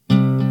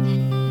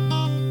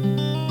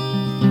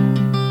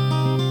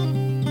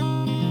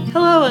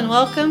Hello and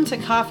welcome to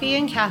Coffee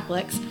and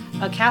Catholics,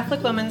 a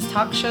Catholic women's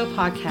talk show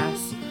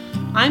podcast.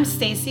 I'm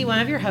Stacy, one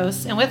of your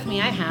hosts, and with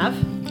me I have...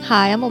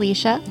 Hi, I'm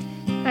Alicia.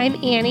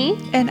 I'm Annie.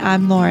 And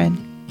I'm Lauren.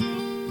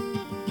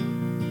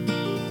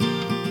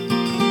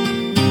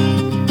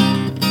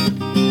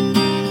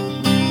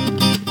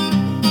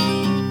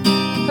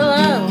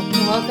 Hello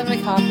and welcome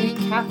to Coffee and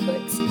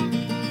Catholics.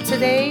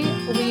 Today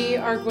we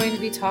are going to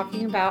be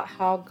talking about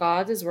how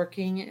God is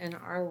working in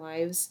our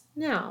lives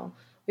now.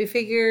 We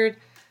figured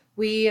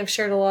we have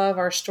shared a lot of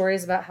our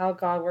stories about how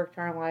God worked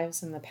in our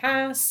lives in the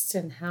past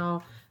and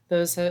how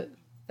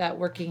that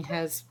working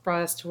has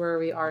brought us to where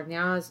we are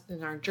now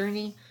in our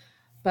journey.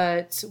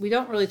 But we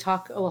don't really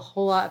talk a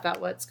whole lot about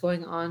what's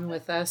going on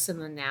with us in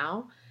the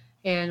now.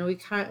 And we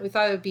thought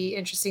it would be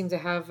interesting to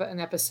have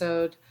an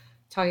episode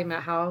talking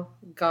about how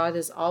God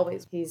is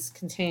He's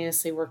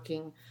continuously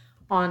working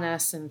on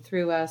us and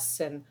through us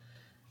and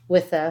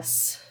with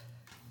us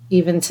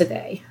even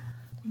today.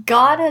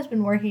 God has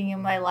been working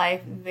in my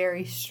life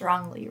very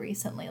strongly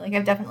recently. Like,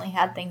 I've definitely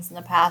had things in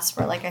the past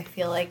where, like, I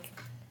feel like,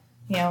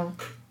 you know,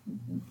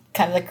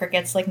 kind of the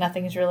crickets, like,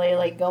 nothing's really,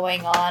 like,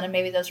 going on. And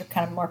maybe those are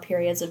kind of more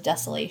periods of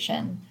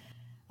desolation.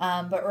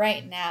 But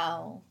right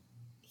now,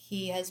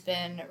 he has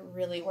been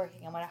really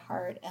working on my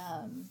heart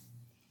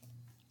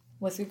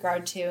with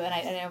regard to, and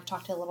I know I've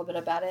talked a little bit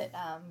about it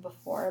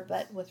before,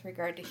 but with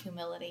regard to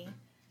humility,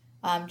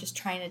 just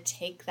trying to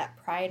take that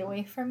pride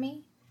away from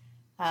me.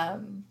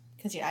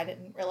 Because I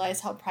didn't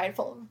realize how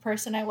prideful of a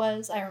person I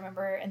was. I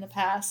remember in the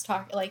past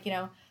talking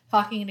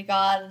to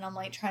God, and I'm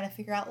like trying to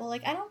figure out, well,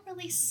 like, I don't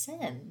really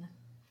sin.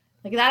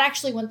 Like, that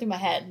actually went through my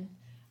head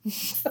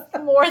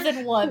more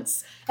than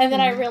once. And then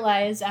I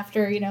realized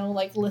after,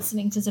 like,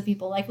 listening to some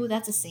people, like, oh,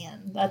 that's a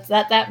sin.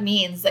 That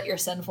means that you're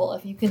sinful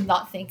if you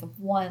cannot think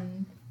of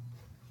one.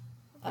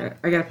 I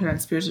got to put on a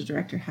spiritual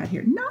director hat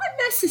here. Not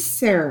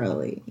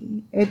necessarily.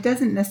 It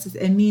doesn't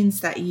necessarily. It means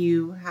that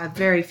you have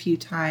very few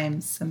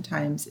times,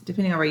 sometimes,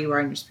 depending on where you are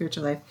in your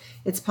spiritual life,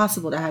 it's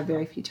possible to have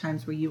very few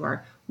times where you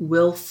are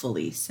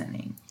willfully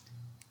sinning,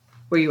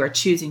 where you are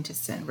choosing to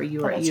sin, where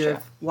you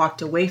have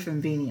walked away from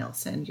venial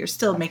sin. You're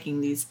still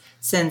making these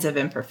sins of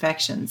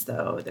imperfections,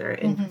 though. There are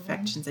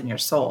imperfections in your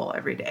soul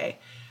every day,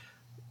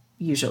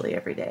 usually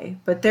every day.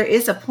 But there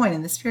is a point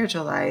in the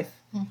spiritual life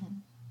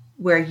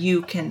where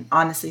you can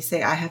honestly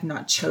say, I have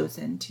not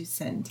chosen to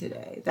sin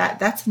today.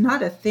 That's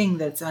not a thing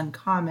that's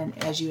uncommon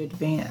as you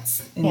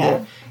advance.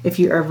 If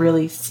you are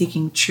really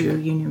seeking true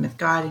union with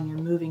God and you're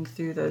moving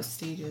through those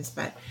stages,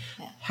 but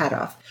hat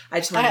off.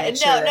 I just want to make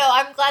sure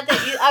I'm glad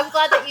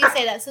that you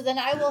say that. So then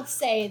I will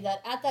say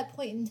that at that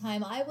point in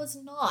time, I was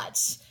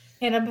not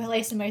in a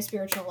place in my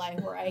spiritual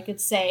life where I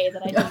could say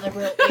that I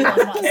deliberately was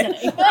not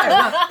sinning.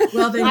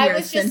 Well, then you're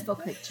a sinful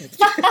creature.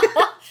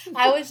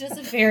 I was just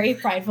a very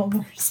prideful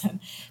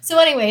person. So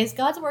anyways,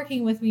 God's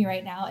working with me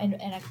right now in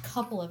a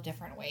couple of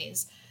different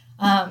ways.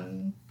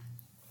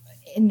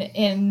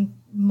 In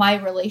my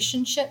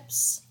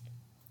relationships,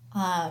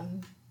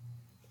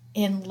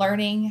 in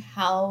learning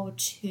how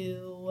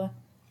to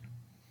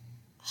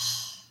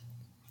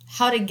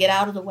get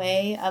out of the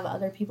way of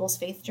other people's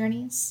faith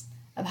journeys,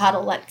 of how to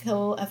let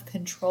go of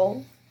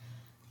control,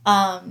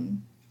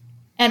 and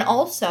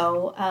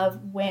also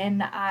of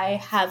when I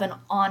have an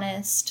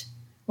honest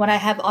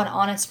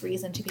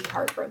reason to be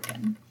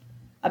heartbroken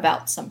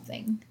about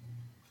something.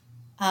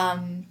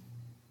 And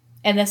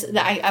this,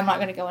 I'm not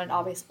going to go in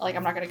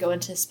I'm not going to go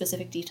into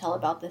specific detail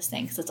about this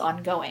thing because it's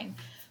ongoing.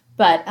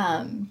 But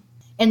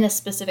in this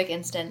specific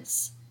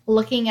instance,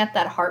 looking at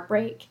that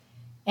heartbreak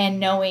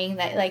and knowing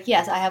that, like,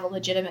 yes, I have a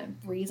legitimate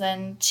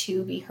reason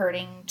to be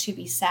hurting, to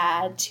be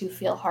sad, to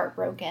feel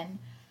heartbroken.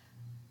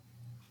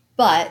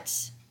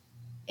 But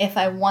if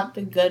I want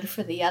the good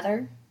for the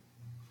other,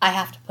 I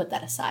have to put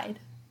that aside.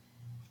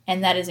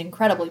 And that is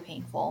incredibly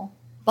painful.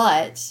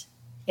 But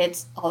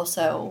it's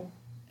also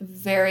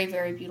very,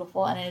 very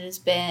beautiful. And it has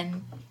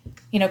been,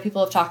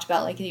 people have talked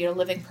about, like, you're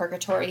living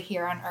purgatory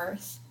here on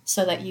earth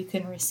so that you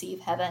can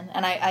receive heaven.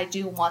 And I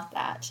do want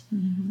that.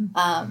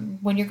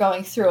 When you're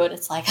going through it,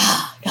 it's like,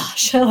 oh,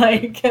 gosh,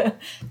 like,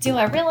 do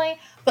I really?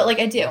 But, like,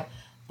 I do.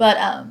 But,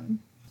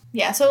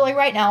 so, like,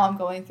 right now I'm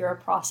going through a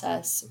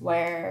process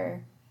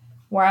where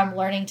I'm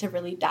learning to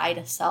really die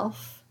to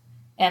self.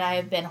 And I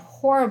have been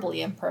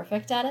horribly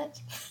imperfect at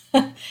it.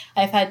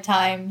 I've had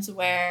times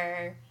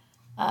where,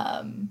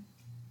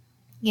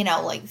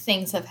 like,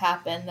 things have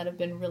happened that have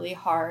been really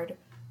hard,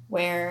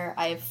 where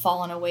I've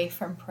fallen away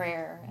from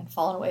prayer and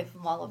fallen away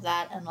from all of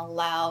that and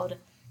allowed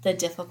the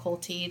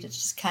difficulty to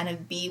just kind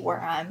of be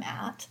where I'm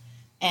at.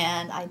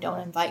 And I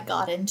don't invite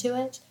God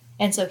into it.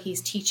 And so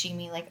he's teaching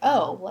me, like,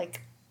 oh,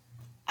 like,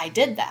 I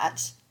did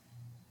that.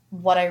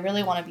 What I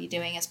really want to be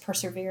doing is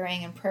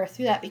persevering in prayer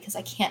through that, because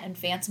I can't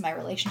advance my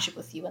relationship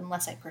with you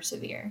unless I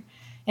persevere.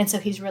 And so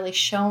he's really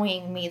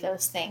showing me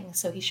those things.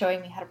 So he's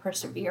showing me how to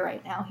persevere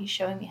right now. He's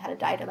showing me how to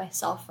die to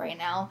myself right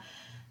now.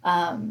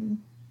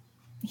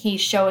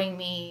 He's showing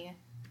me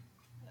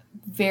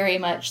very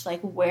much, like,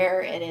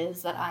 where it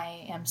is that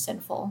I am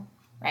sinful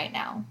right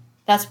now.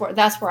 that's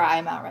where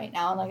I'm at right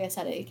now. And like I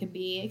said, it can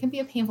be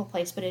a painful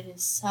place, but it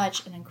is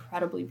such an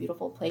incredibly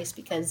beautiful place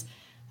because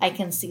I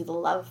can see the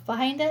love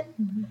behind it.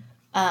 Mm-hmm.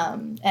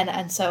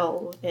 And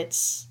so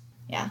it's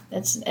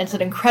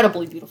an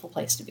incredibly beautiful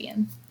place to be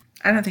in.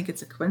 I don't think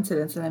it's a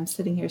coincidence that I'm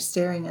sitting here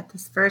staring at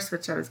this verse,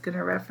 which I was going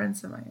to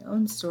reference in my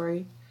own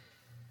story.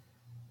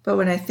 But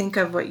when I think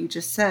of what you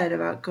just said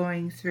about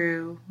going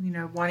through,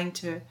 wanting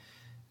to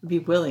be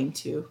willing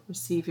to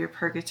receive your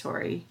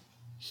purgatory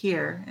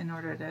here in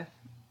order to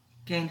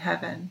gain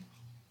heaven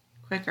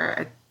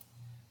quicker.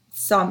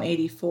 Psalm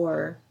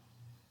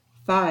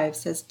 84:5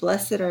 says,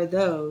 "Blessed are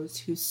those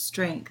whose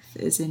strength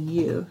is in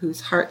you, whose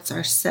hearts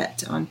are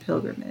set on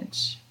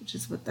pilgrimage," which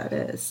is what that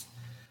is.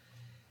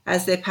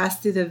 "As they pass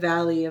through the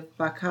valley of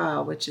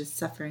Baca," which is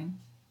suffering,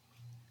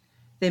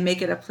 "they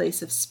make it a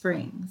place of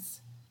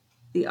springs.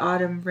 The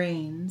autumn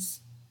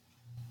rains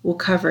will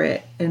cover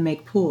it and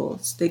make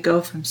pools. They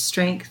go from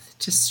strength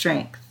to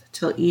strength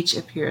till each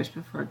appears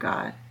before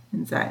God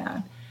in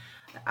Zion."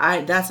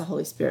 That's a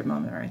Holy Spirit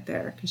moment right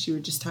there, because you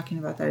were just talking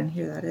about that, and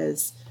here that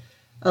is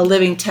a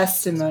living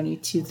testimony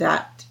to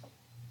that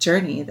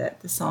journey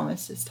that the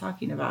psalmist is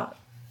talking about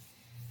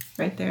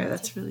right there.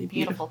 That's really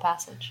beautiful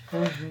passage.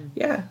 Mm-hmm.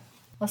 Yeah.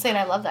 Let's say, and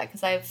I love that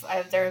because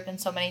there have been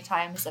so many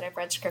times that I've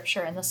read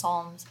scripture in the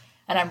Psalms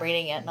and I'm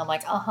reading it and I'm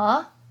like,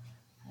 I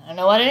don't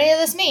know what any of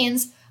this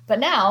means, but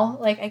now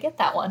I get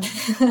that one.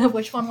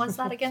 Which one was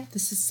that again?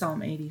 This is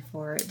Psalm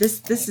 84.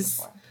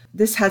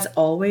 This has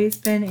always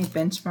been a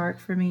benchmark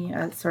for me,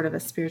 as sort of a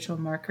spiritual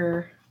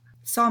marker.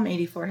 Psalm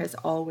 84 has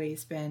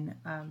always been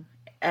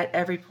at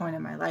every point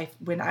in my life.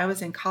 When I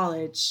was in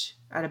college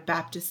at a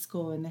Baptist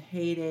school in the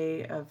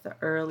heyday of the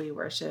early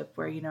worship,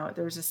 where,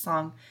 there was a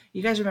song,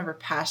 you guys remember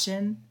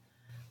Passion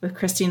with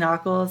Christy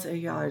Nockels? Or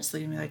y'all are just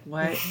looking at me like,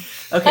 what?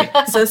 Okay,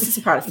 so this is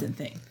a Protestant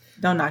thing.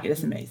 Don't knock it.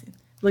 It's amazing.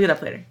 Look it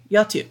up later.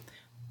 Y'all too,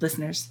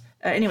 listeners.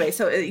 Anyway,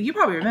 so you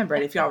probably remember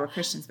it if y'all were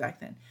Christians back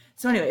then.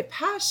 So anyway,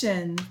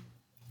 Passion,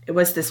 it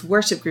was this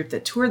worship group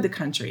that toured the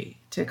country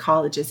to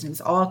colleges, and it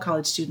was all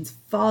college students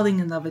falling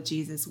in love with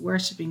Jesus,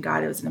 worshiping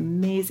God. It was an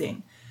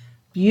amazing,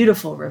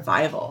 beautiful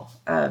revival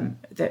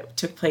that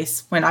took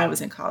place when I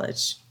was in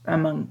college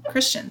among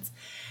Christians.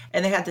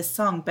 And they had this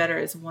song, "Better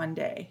Is One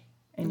Day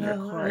in Your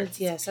Court."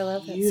 Yes, I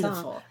love that Beautiful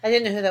song. I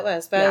didn't know who that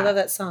was, but I love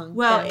that song.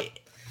 Well, yeah.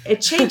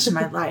 it changed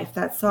my life.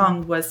 That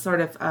song was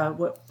sort of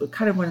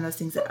kind of one of those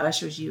things that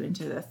ushers you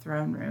into the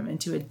throne room,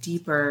 into a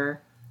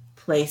deeper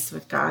place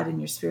with God in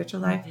your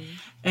spiritual life. Mm-hmm.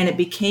 And it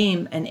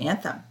became an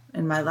anthem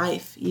in my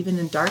life. Even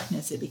in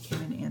darkness, it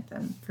became an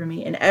anthem for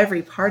me. And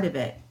every part of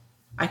it,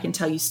 I can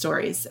tell you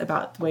stories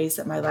about the ways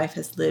that my life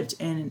has lived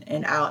in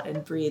and out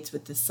and breathes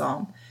with this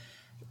song.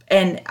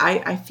 And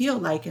I feel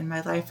like in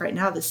my life right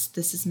now, this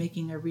is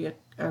making a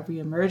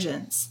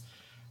reemergence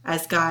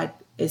as God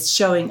is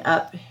showing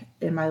up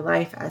in my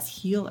life as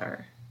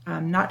healer.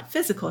 Not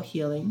physical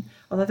healing,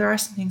 although there are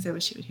some things I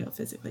wish he would heal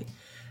physically,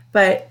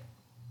 but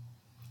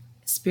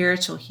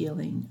spiritual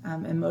healing,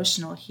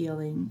 emotional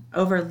healing.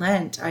 Over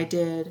Lent, I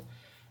did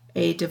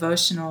a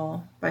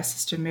devotional by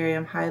Sister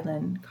Miriam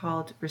Hyland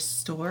called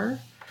Restore.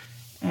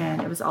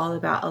 And it was all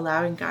about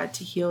allowing God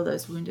to heal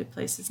those wounded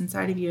places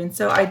inside of you. And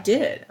so I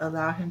did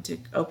allow him to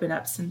open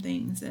up some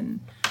things. And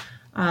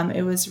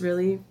it was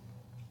really,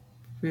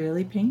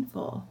 really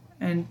painful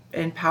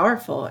and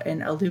powerful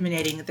and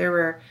illuminating.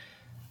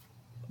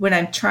 When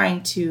I'm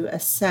trying to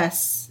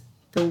assess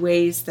the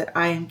ways that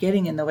I am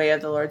getting in the way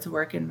of the Lord's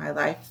work in my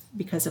life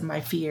because of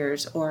my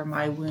fears or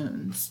my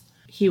wounds,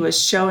 he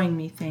was showing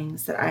me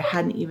things that I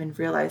hadn't even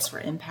realized were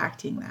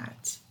impacting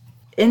that.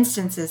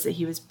 Instances that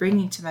he was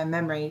bringing to my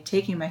memory,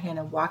 taking my hand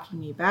and walking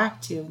me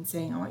back to and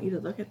saying, "I want you to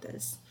look at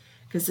this,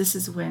 because this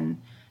is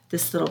when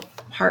this little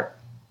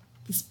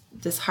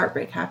this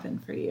heartbreak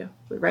happened for you,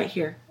 right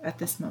here at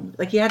this moment."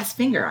 Like he had his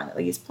finger on it,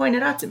 like he's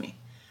pointed out to me,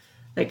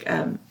 like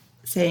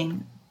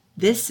saying,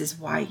 "This is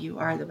why you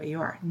are the way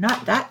you are.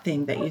 Not that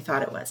thing that you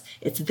thought it was.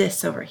 It's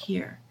this over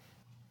here."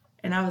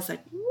 And I was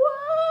like,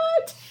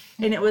 "What?"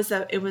 And it was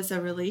a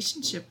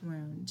relationship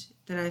wound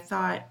that I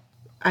thought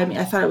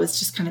it was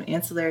just kind of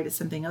ancillary to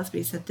something else. But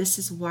he said, "This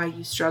is why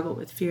you struggle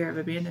with fear of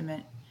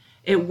abandonment.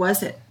 It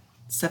wasn't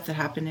stuff that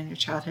happened in your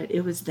childhood.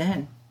 It was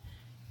then,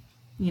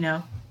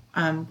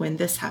 when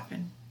this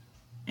happened."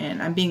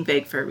 And I'm being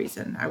vague for a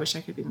reason. I wish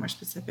I could be more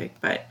specific,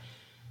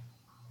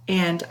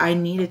 and I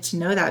needed to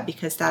know that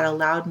because that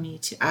allowed me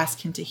to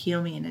ask him to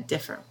heal me in a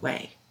different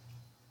way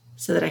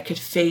so that I could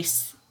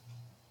face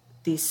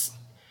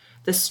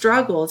the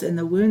struggles and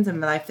the wounds in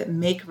my life that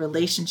make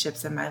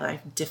relationships in my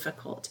life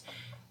difficult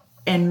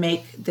and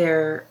make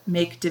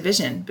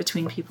division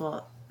between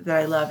people that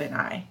I love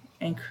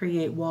and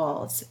create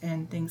walls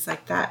and things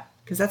like that.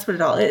 Because that's what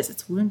it all is.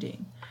 It's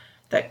wounding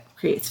that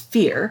creates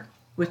fear,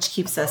 which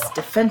keeps us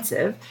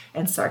defensive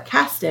and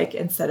sarcastic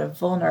instead of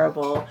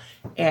vulnerable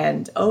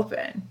and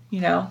open,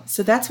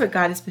 So that's what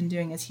God has been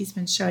doing, is he's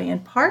been showing.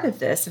 And part of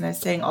this, and I'm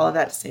saying all of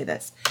that to say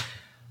this,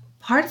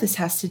 part of this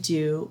has to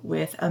do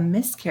with a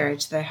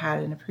miscarriage that I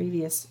had in a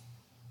previous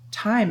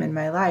time in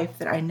my life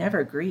that I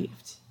never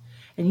grieved.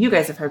 And you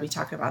guys have heard me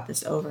talk about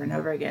this over and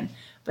over again,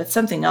 but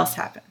something else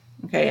happened.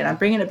 Okay. And I'm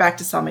bringing it back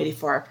to Psalm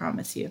 84, I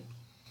promise you.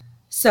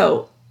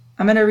 So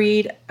I'm going to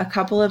read a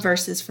couple of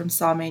verses from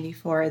Psalm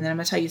 84, and then I'm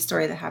going to tell you a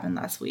story that happened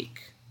last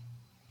week.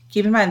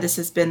 Keep in mind, this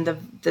has been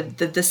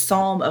the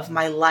psalm of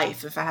my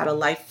life. If I had a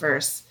life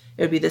verse,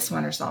 it would be this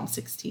one or Psalm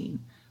 16,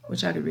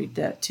 which I could read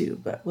that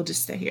too, but we'll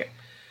just stay here.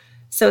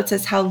 So it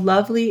says, how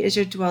lovely is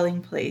your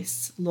dwelling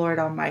place, Lord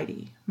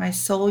Almighty. My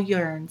soul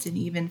yearns and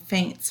even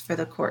faints for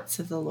the courts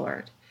of the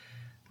Lord.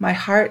 My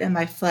heart and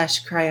my flesh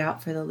cry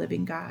out for the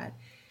living God.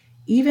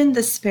 Even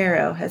the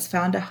sparrow has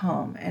found a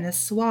home, and a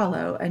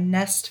swallow a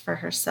nest for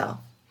herself,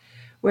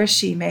 where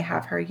she may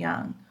have her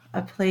young,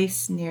 a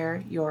place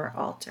near your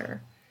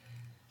altar.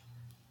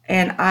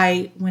 And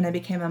when I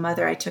became a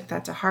mother, I took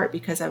that to heart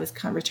because I was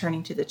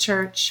returning to the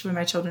church when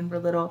my children were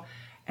little,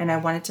 and I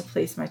wanted to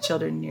place my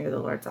children near the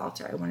Lord's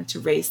altar. I wanted to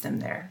raise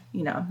them there,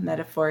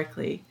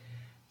 metaphorically,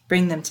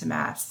 bring them to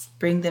Mass,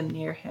 bring them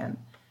near him.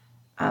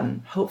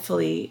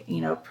 Hopefully,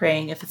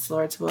 praying if it's the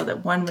Lord's will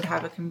that one would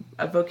have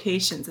a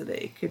vocation so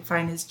that it could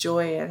find his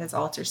joy at his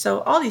altar. So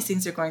all these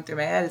things are going through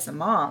my head as a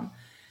mom.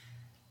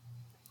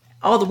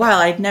 All the while,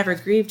 I'd never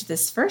grieved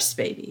this first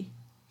baby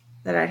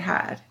that I'd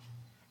had.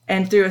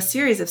 And through a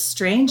series of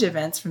strange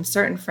events from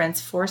certain friends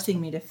forcing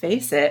me to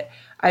face it,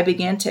 I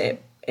began to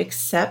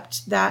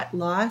accept that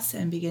loss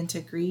and begin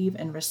to grieve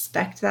and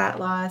respect that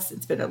loss.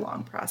 It's been a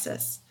long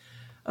process,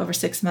 over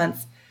 6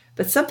 months.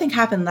 But something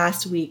happened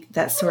last week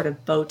that sort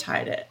of bow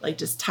tied it, like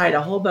just tied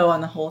a whole bow on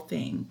the whole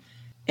thing.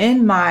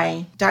 In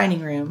my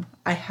dining room,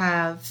 I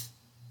have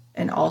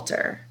an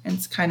altar, and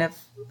it's kind of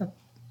a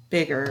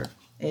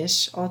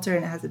bigger-ish altar,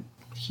 and it has a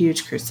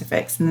huge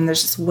crucifix. And then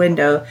there's this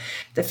window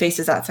that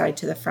faces outside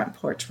to the front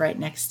porch right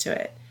next to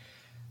it.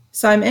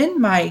 So I'm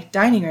in my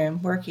dining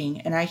room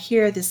working, and I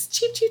hear this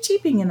cheep, cheep,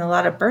 cheeping and a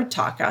lot of bird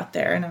talk out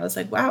there. And I was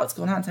like, wow, what's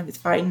going on?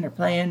 Somebody's fighting or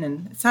playing,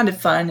 and it sounded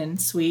fun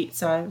and sweet,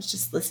 so I was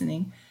just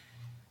listening.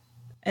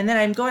 And then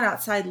I'm going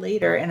outside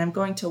later, and I'm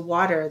going to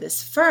water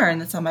this fern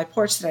that's on my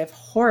porch that I've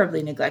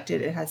horribly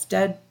neglected. It has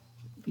dead,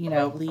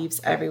 leaves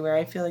everywhere.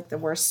 I feel like the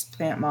worst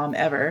plant mom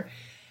ever.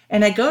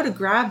 And I go to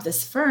grab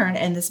this fern,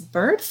 and this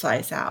bird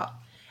flies out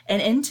and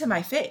into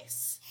my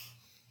face.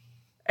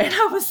 And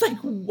I was like,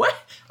 what?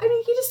 I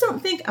mean, you just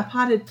don't think a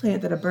potted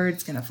plant that a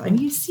bird's going to fly. I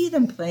mean, you see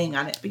them playing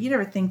on it, but you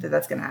never think that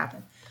that's going to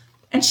happen.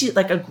 And she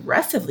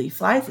aggressively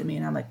flies at me,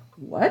 and I'm like,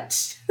 what?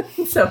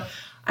 So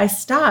I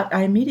stopped.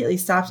 I immediately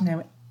stopped, and I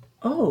went,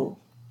 oh,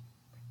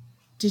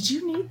 did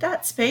you need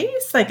that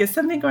space? Is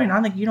something going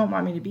on? You don't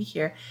want me to be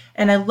here.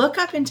 And I look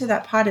up into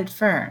that potted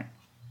fern,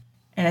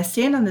 and I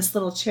stand on this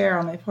little chair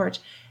on my porch,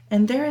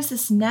 and there is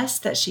this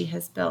nest that she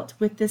has built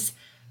with this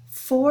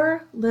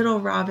 4 little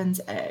robin's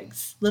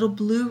eggs, little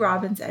blue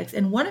robin's eggs.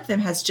 And one of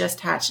them has just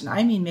hatched, and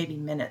I mean maybe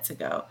minutes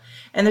ago.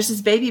 And there's this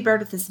baby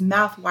bird with his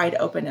mouth wide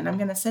open. And I'm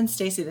going to send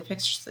Stacy the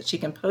picture so that she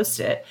can post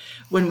it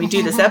when we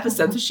do this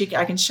episode so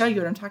I can show you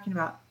what I'm talking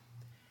about.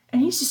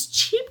 And he's just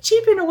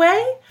cheeping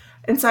away.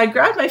 And so I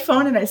grabbed my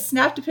phone and I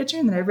snapped a picture,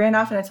 and then I ran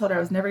off and I told her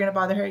I was never going to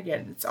bother her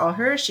again. It's all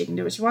hers. She can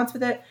do what she wants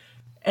with it.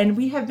 And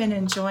we have been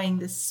enjoying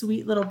this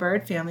sweet little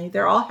bird family.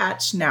 They're all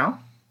hatched now.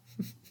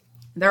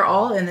 They're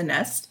all in the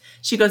nest.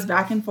 She goes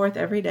back and forth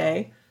every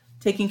day,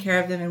 taking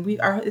care of them. And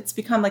it's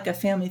become like a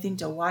family thing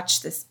to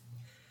watch this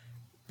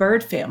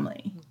bird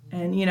family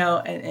and,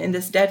 and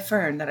this dead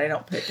fern that I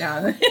don't put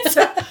down.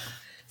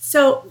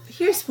 So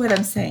here's what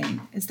I'm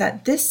saying is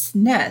that this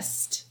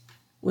nest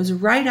was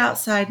right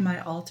outside my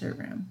altar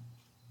room.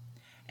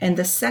 And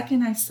the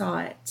second I saw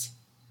it,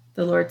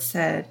 the Lord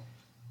said,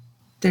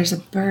 there's a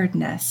bird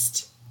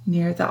nest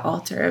near the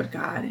altar of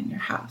God in your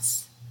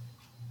house.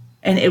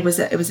 And it was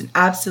an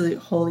absolute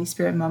Holy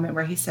Spirit moment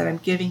where he said, I'm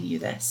giving you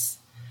this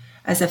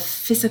as a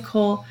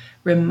physical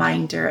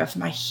reminder of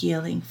my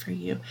healing for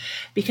you.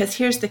 Because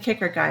here's the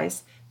kicker,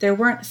 guys. There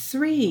weren't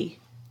 3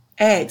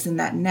 eggs in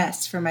that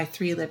nest for my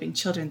 3 living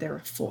children. There were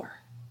 4.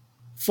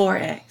 4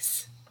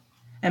 eggs.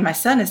 And my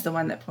son is the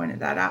one that pointed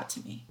that out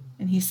to me.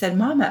 And he said,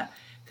 Mama,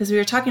 because we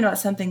were talking about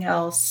something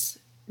else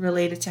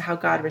related to how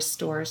God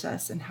restores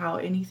us and how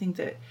anything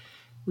that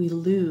we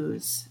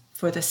lose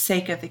for the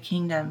sake of the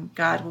kingdom,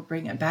 God will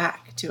bring it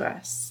back to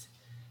us.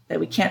 That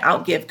we can't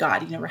outgive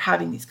God. We're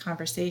having these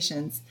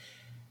conversations.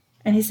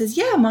 And he says,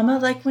 yeah, Mama,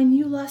 like when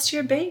you lost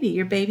your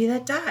baby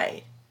that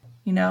died,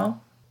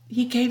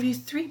 he gave you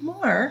 3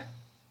 more.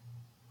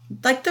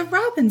 Like the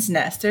robin's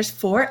nest. There's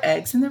 4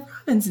 eggs in the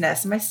robin's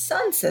nest. And my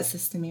son says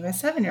this to me, my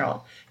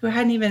 7-year-old, who I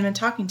hadn't even been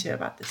talking to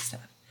about this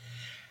stuff.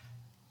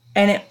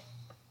 And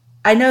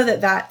I know that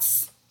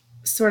that's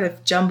sort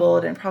of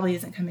jumbled and probably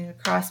isn't coming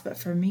across, but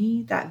for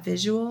me, that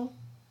visual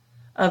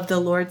of the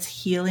Lord's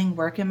healing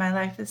work in my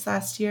life this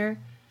last year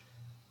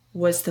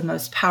was one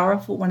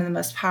of the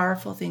most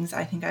powerful things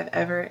I think I've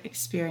ever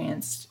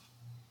experienced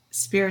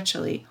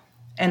spiritually.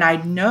 And I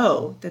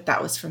know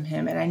that was from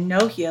him. And I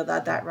know he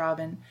allowed that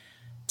robin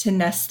to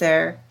nest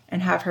there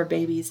and have her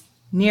babies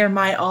near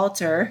my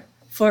altar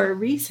for a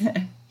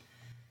reason.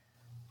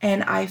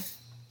 And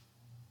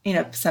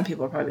some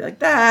people are probably like,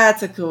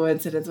 that's a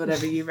coincidence,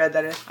 whatever you read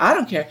that. I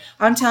don't care.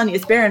 I'm telling you,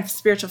 it's bearing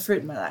spiritual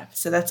fruit in my life.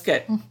 So that's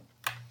good.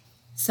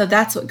 So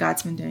that's what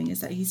God's been doing,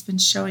 is that he's been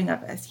showing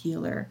up as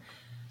healer,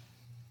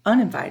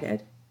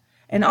 uninvited.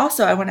 And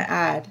also I want to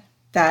add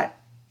that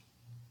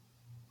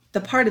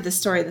the part of the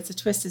story that's a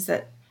twist is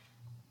that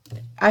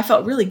I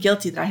felt really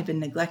guilty that I had been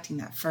neglecting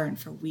that fern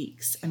for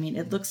weeks. I mean,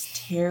 it looks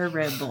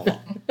terrible.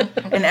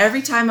 And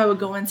every time I would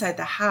go inside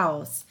the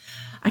house,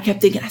 I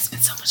kept thinking, I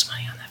spent so much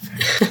money on that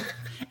fern.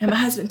 And my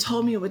husband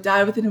told me it would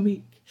die within a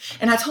week.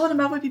 And I told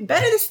him I would be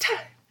better this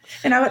time.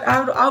 And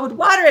I would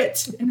water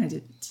it. And I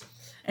didn't.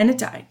 And it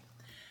died.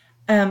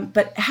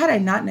 But had I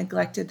not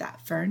neglected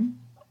that fern,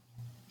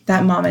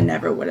 that mama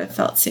never would have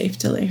felt safe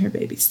to lay her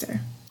babies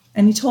there.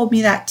 And he told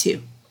me that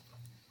too.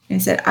 And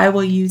he said, I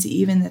will use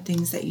even the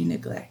things that you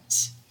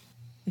neglect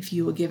if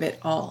you will give it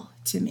all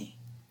to me.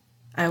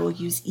 I will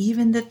use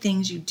even the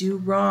things you do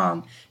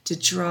wrong to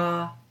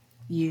draw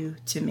you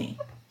to me.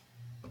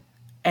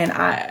 And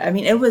I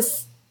mean, it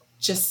was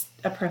just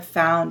a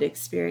profound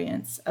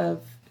experience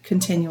of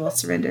continual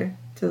surrender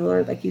to the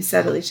Lord. Like you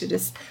said, Alicia,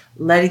 just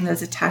letting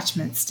those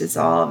attachments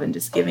dissolve and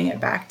just giving it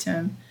back to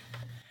him.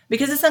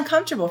 Because it's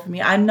uncomfortable for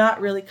me. I'm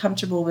not really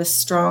comfortable with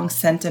strong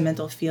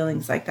sentimental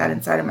feelings like that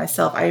inside of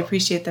myself. I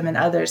appreciate them in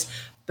others.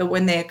 But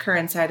when they occur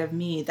inside of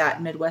me,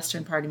 that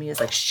Midwestern part of me is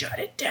like, shut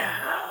it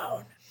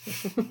down.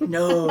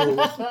 No.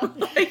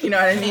 Like, you know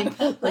what I mean?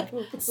 Like,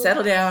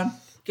 settle down,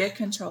 get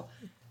control.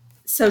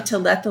 So to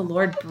let the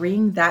Lord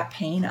bring that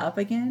pain up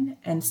again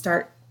and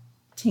start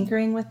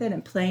tinkering with it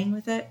and playing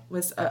with it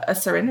was a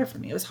surrender for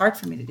me. It was hard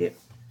for me to do.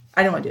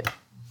 I didn't want to do it.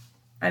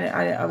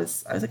 I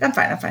was like, I'm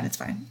fine, it's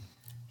fine.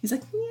 He's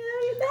like, yeah,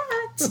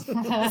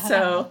 you're not.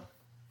 So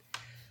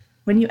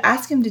when you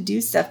ask him to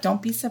do stuff,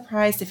 don't be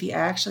surprised if he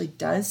actually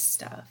does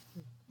stuff.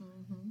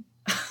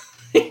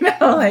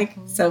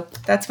 So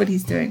that's what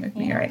he's doing with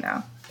me right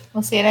now.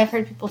 Well, see, and I've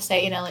heard people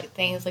say, like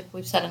things like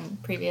we've said in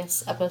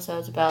previous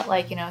episodes about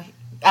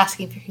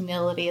asking for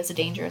humility is a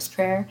dangerous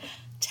prayer.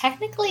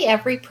 Technically,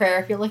 every prayer,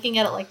 if you're looking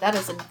at it like that,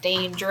 is a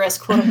dangerous,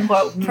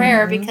 quote-unquote,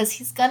 prayer because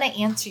he's going to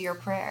answer your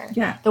prayer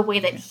the way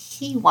that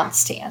he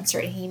wants to answer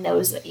it. He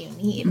knows that you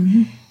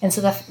need. And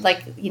so,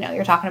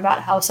 you're talking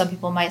about how some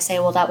people might say,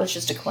 well, that was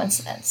just a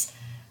coincidence.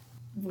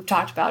 We've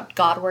talked about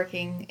God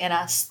working in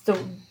us,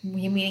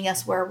 meeting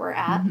us where we're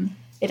at.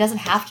 It doesn't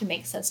have to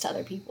make sense to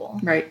other people.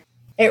 Right.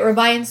 It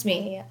reminds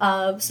me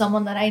of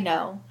someone that I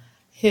know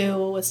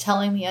who was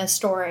telling me a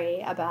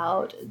story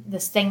about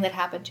this thing that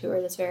happened to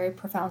her, this very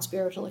profound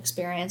spiritual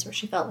experience where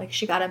she felt like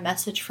she got a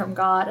message from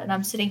God. And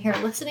I'm sitting here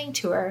listening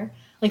to her,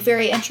 like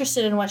very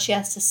interested in what she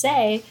has to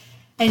say.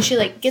 And she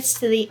gets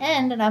to the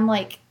end and I'm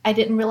like, I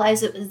didn't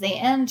realize it was the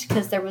end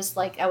because there was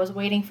I was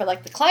waiting for the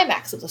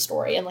climax of the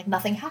story and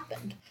nothing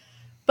happened.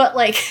 But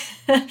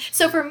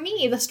so for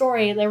me, the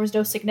story, there was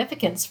no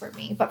significance for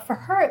me. But for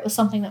her, it was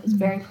something that was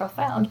very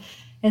profound.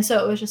 And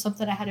so it was just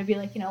something I had to be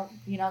like,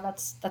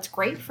 that's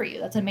great for you.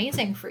 That's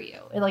amazing for you.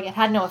 It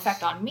had no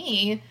effect on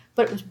me,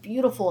 but it was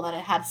beautiful that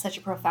it had such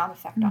a profound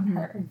effect on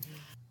her.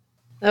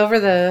 Over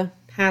the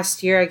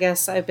past year, I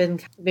guess I've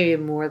been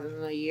maybe more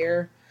than a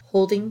year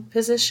holding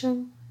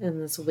position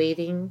in this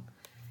waiting.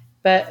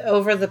 But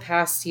over the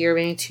past year,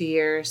 maybe 2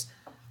 years,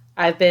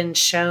 I've been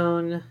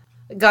shown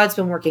God's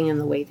been working in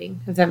the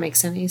waiting, if that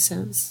makes any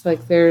sense.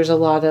 There's a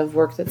lot of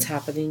work that's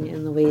happening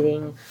in the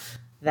waiting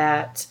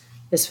that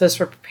is supposed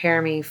to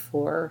prepare me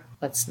for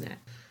what's next.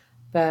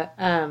 But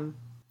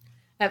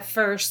at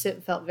first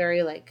it felt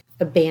very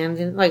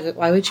abandoned.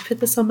 Why would you put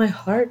this on my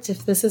heart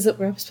if this isn't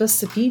where I'm supposed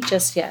to be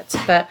just yet?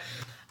 But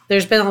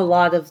there's been a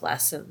lot of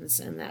lessons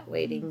in that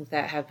waiting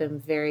that have been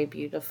very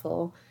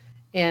beautiful.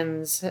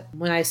 And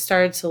when I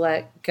started to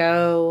let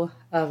go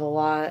of a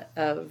lot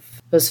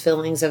of those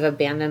feelings of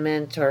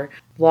abandonment or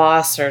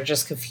loss or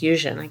just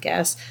confusion, I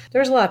guess, there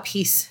was a lot of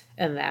peace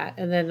in that.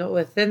 And then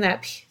within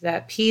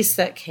that peace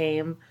that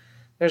came,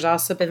 there's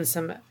also been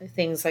some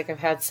things I've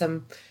had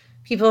some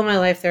people in my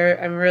life that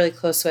I'm really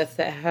close with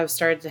that have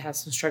started to have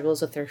some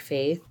struggles with their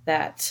faith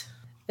that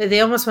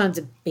they almost want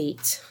to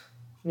debate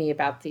me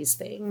about these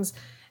things.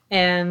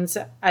 And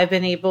I've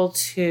been able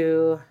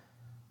to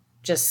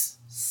just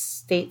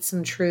state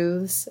some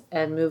truths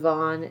and move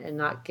on and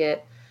not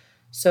get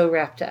so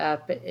wrapped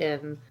up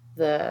in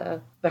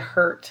the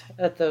hurt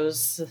that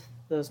those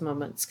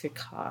moments could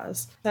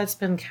cause. That's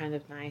been kind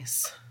of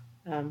nice.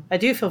 I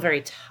do feel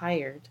very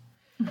tired.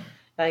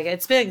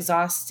 It's been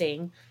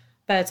exhausting,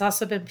 but it's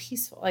also been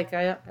peaceful.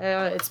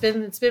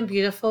 It's been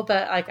beautiful,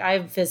 but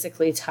I'm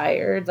physically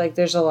tired.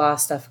 There's a lot of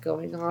stuff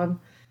going on,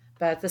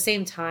 but at the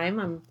same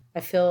time, I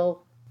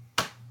feel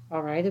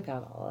all right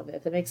about all of it.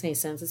 If that makes any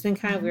sense. It's been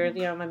kind of weird,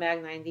 my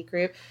Mag 90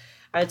 group.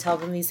 I would tell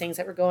them these things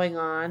that were going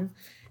on,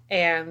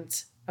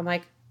 and I'm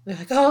like, they're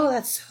like, oh,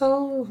 that's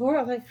so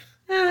horrible.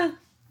 I'm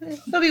like,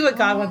 it'll be what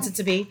God wants it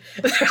to be.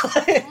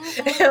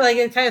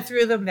 It kind of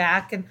threw them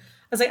back, and I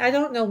was like, I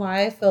don't know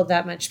why I feel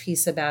that much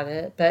peace about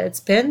it, but it's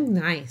been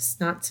nice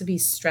not to be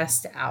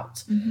stressed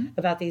out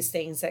about these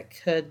things that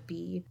could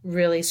be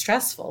really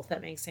stressful, if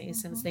that makes any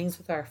sense. Things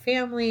with our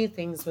family,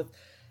 things with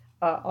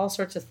all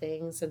sorts of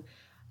things. And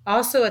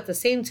also at the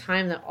same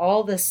time that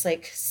all this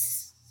like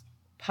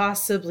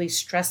possibly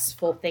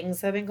stressful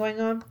things have been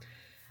going on,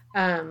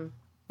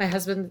 my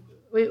husband,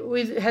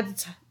 we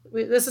had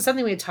this is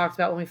something we had talked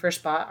about when we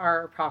first bought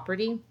our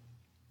property,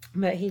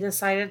 but he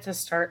decided to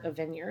start a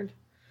vineyard.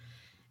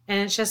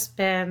 And it's just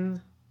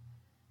been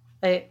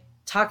like,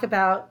 talk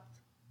about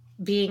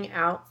being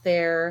out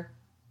there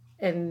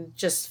and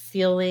just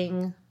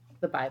feeling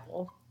the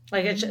Bible.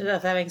 Like, if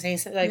that makes any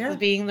sense, like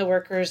being the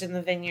workers in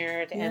the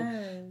vineyard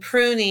and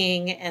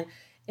pruning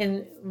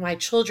and my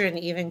children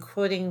even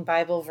quoting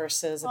Bible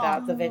verses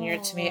about the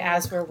vineyard to me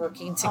as we're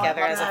working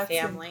together as a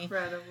family.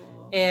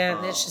 Incredible.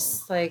 And it's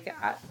just like,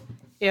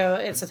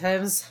 and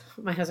sometimes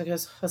my husband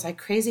goes, was I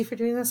crazy for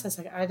doing this? I was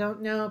like, I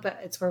don't know, but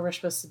it's where we're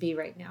supposed to be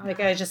right now. Like,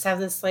 I just have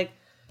this, like,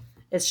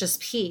 it's just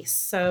peace.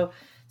 So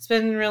it's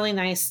been really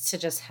nice to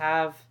just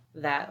have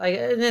that. Like,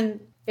 and then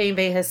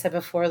anybody has said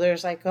before,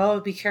 there's like, oh,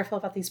 be careful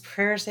about these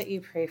prayers that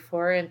you pray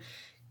for. And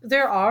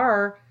there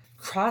are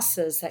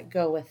crosses that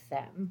go with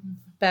them,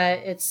 but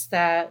it's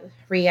that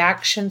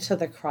reaction to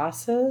the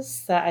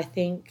crosses that I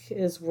think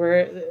is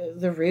where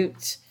the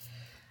root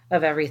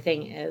of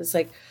everything is.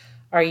 Like,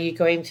 am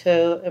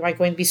I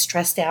going to be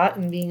stressed out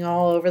and being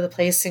all over the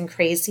place and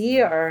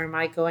crazy, or am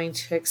I going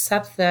to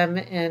accept them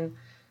and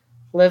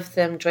live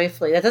them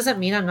joyfully? That doesn't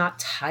mean I'm not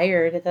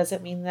tired. It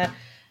doesn't mean that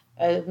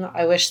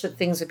I wish that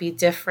things would be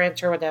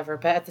different or whatever.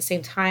 But at the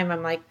same time,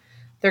 I'm like,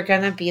 they're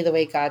going to be the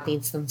way God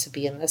needs them to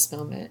be in this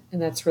moment.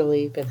 And that's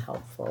really been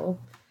helpful.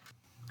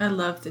 I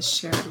love the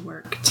shared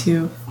work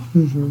too.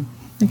 Mm-hmm.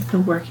 Like the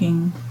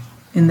working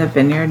in the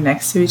vineyard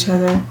next to each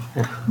other.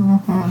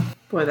 Mm-hmm.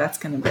 Boy, that's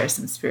going to bear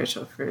some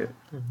spiritual fruit.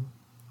 Mm-hmm.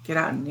 Get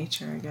out in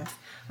nature, I guess.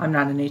 I'm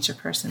not a nature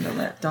person. Don't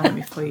let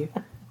me fool you.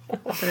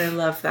 But I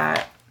love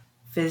that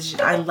vision.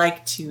 I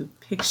like to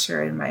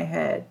picture in my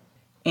head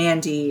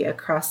Andy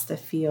across the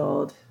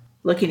field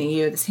looking at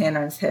you with his hand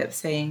on his hip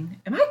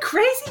saying, am I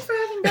crazy for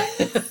having done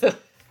this?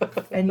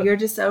 And you're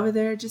just over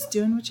there just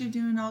doing what you're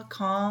doing, all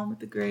calm with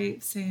the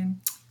grapes, saying,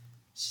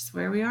 it's just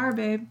where we are,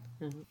 babe.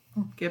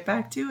 Mm-hmm. Get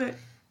back to it.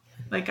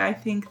 Like, I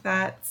think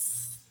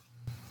that's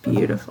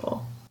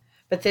beautiful.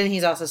 But then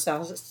he's also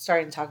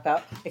starting to talk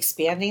about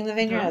expanding the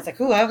vineyard. I was like,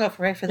 ooh, I'll go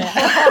right for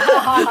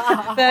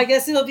that. But I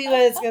guess it'll be what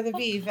it's going to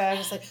be. But I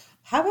was like,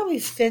 how about we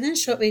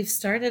finish what we've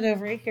started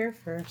over here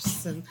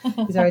first? And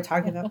he's already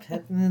talking about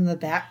putting in the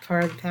back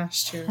part of the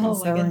pasture.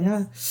 Oh, my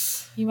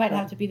goodness. You might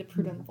have to be the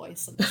prudent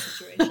voice in this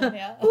situation.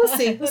 Yeah. We'll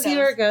see. We'll see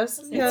where it goes.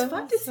 It's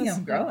fun to see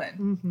them growing.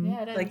 Mm-hmm.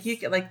 Yeah, it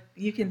is.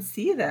 You can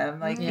see them.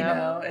 Like, you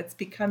know, it's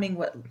becoming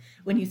what,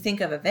 when you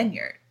think of a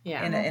vineyard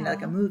in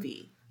like a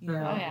movie, you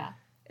know. Oh, yeah.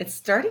 It's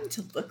starting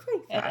to look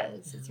like that. It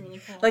is. It's really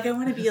cool. Like, I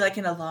want to be like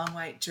in a long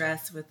white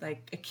dress with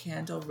like a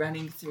candle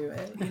running through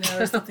it, you know,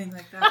 or something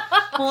like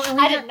that. Well,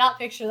 I did not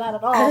picture that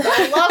at all. But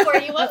I love where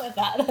you went with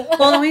that.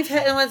 Well,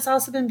 and what's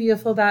also been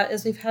beautiful about it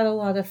is we've had a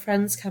lot of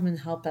friends come and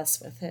help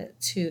us with it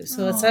too.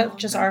 So it's not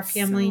just our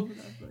family.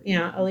 So you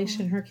know,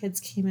 Alicia and her kids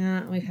came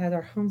out, and we had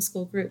our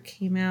homeschool group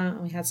came out,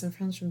 and we had some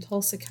friends from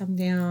Tulsa come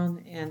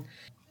down, and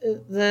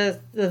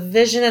the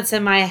vision that's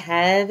in my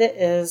head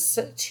is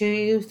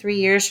 2-3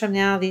 years from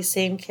now, these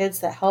same kids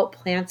that helped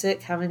plant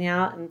it coming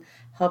out and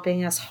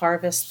helping us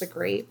harvest the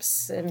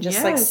grapes, and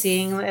just like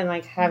seeing and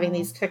like having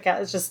these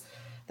cookouts. It's just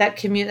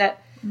that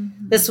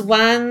this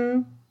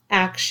one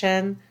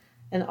action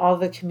and all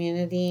the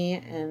community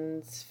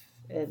and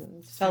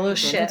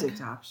fellowship,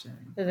 adoption,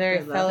 the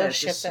very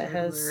fellowship that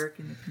has work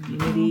in the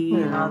community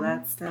and all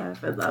that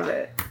stuff. I love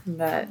it.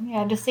 But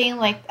yeah, just seeing,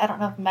 like, I don't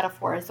know if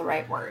metaphor is the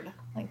right word.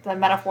 Like the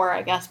metaphor,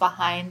 I guess,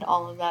 behind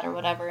all of that or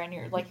whatever, and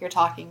you're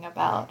talking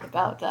about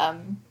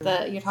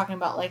you're talking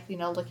about, like, you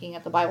know, looking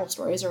at the Bible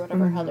stories or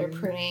whatever, how they're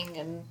pruning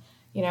and,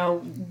 you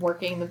know,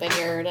 working the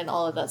vineyard and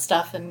all of that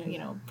stuff, and, you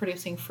know,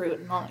 producing fruit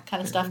and all that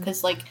kind of stuff,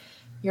 because, like,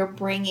 you're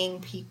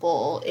bringing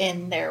people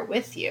in there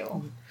with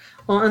you.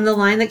 Well, and the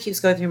line that keeps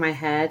going through my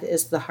head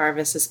is the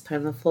harvest is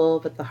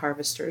plentiful, but the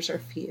harvesters are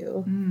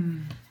few.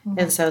 Mm-hmm.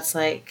 And so it's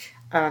like,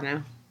 I don't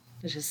know.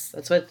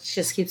 That's what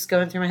just keeps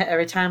going through my head.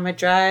 Every time I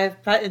drive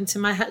into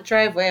my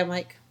driveway, I'm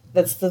like,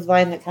 that's the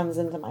line that comes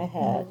into my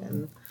head.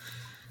 And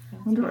I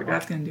wonder what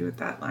God's going to do with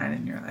that line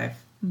in your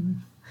life.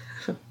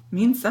 Mm-hmm.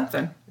 Means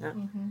something. Yeah.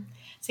 Mm-hmm.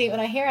 See,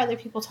 when I hear other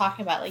people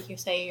talking about, like you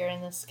say, you're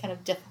in this kind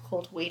of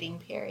difficult waiting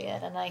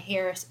period, and I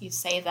hear you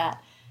say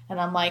that,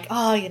 and I'm like,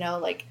 oh, you know,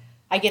 like,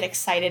 I get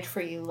excited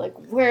for you. Like,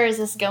 where is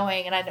this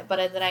going?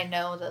 But then I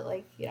know that,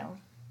 like, you know,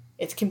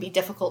 it can be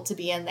difficult to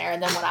be in there.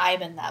 And then when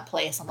I'm in that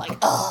place, I'm like,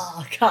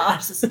 oh,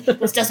 gosh, this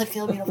doesn't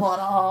feel beautiful at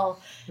all.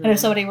 Mm-hmm. And if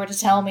somebody were to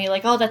tell me,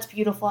 like, oh, that's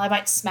beautiful, I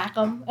might smack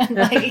them. And,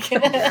 like,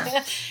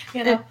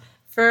 you know.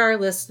 For our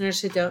listeners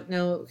who don't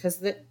know,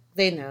 because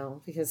they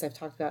know, because I've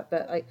talked about it,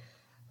 but, like,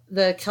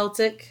 the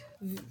Celtic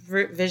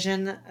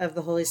vision of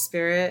the Holy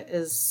Spirit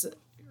is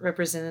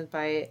represented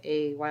by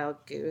a wild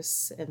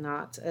goose and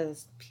not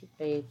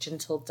a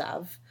gentle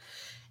dove.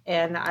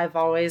 And I've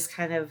always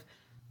kind of,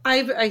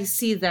 I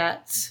see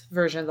that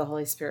version of the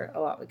Holy Spirit a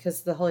lot,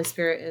 because the Holy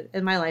Spirit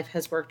in my life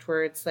has worked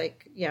where it's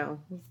like, you know,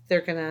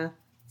 they're going to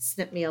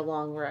snip me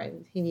along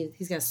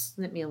he's going to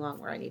snip me along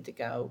where I need to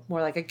go.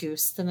 More like a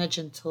goose than a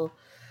gentle.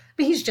 I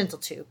mean, he's gentle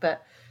too,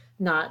 but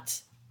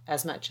not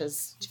as much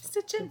as Just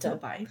a gentle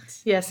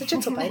bite. Yes, a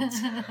gentle bite.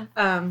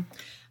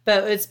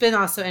 But it's been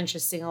also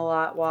interesting a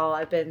lot while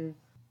I've been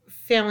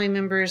family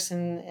members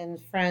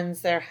and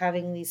friends that are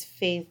having these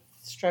faith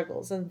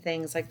struggles and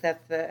things like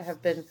that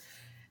have been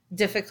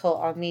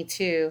difficult on me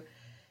too.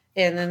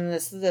 And then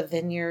the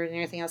vineyard and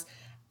everything else.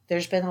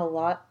 There's been a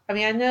lot. I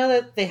mean, I know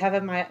that they have a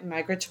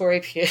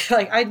migratory period.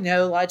 Like, I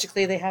know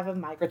logically they have a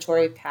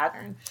migratory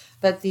pattern,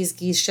 but these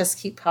geese just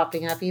keep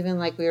popping up. Even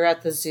like we were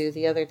at the zoo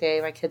the other day,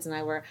 my kids and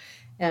I were,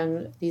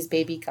 and these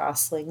baby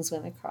goslings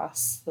went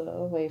across the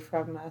way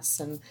from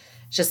us. And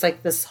it's just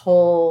like this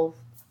whole,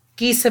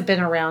 geese have been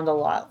around a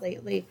lot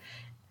lately.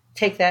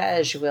 Take that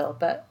as you will,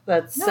 but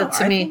that's No,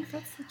 to I me. think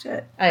that's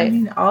legit. I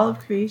mean, all of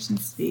creation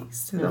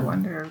speaks to the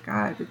wonder of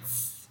God.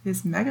 It's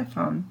his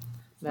megaphone.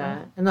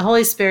 That. And the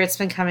Holy Spirit's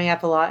been coming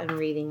up a lot in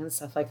reading and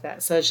stuff like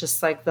that. So it's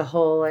just like the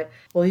whole, like,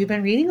 well, you've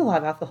been reading a lot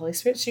about the Holy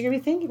Spirit, so you're going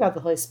to be thinking about the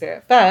Holy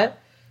Spirit. But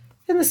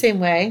in the same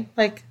way,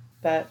 like,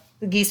 but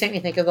the geese make me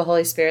think of the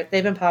Holy Spirit.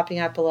 They've been popping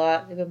up a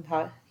lot.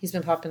 He's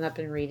been popping up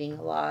and reading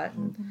a lot.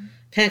 And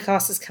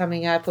Pentecost is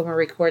coming up when we're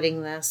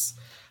recording this.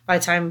 By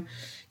the time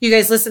you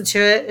guys listen to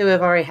it, it would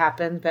have already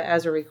happened. But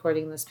as we're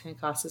recording this,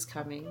 Pentecost is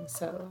coming.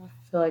 So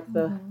I feel like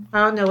I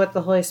don't know what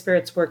the Holy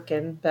Spirit's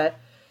working, but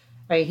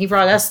I mean, he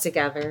brought us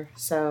together.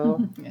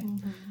 So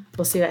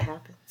we'll see what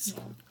happens.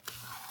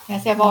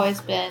 Yes, I've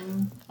always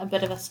been a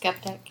bit of a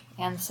skeptic,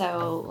 and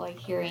so like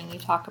hearing you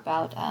talk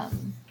about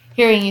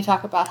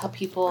how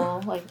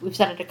people, like we've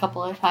said it a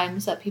couple of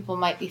times, that people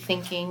might be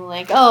thinking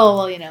like, oh,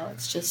 well,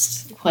 it's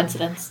just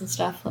coincidence and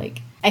stuff.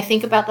 Like I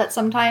think about that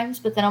sometimes,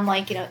 but then I'm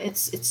like,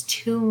 it's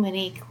too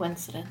many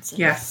coincidences.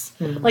 Yes.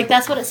 Like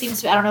that's what it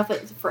seems to be. I don't know if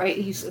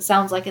it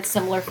sounds like it's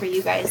similar for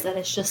you guys, that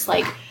it's just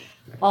like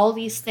all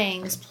these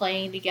things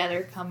playing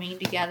together, coming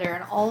together,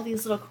 and all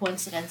these little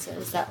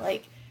coincidences that,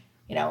 like,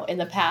 in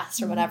the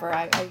past or whatever,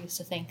 I used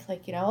to think,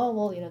 like, oh,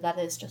 well, that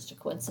is just a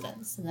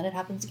coincidence. And then it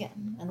happens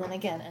again, and then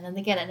again, and then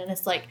again. And then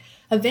it's like,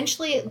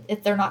 eventually,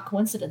 they're not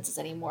coincidences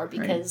anymore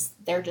because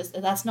they're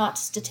just, that's not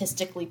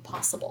statistically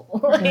possible.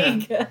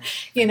 Like,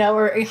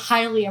 or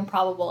highly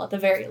improbable at the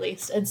very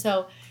least. And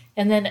so,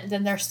 and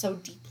then they're so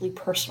deeply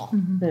personal,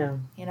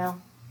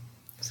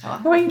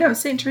 So. Well,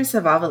 St. Teresa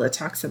of Avila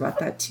talks about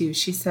that too.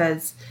 She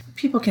says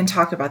people can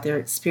talk about their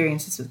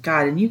experiences with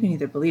God, and you can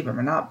either believe him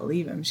or not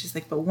believe him. She's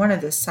like, but one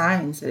of the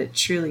signs that it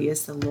truly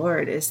is the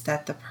Lord is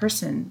that the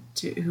person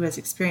who has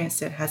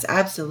experienced it has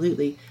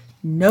absolutely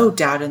no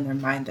doubt in their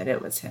mind that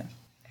it was him.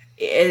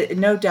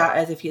 No doubt,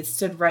 as if he had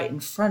stood right in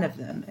front of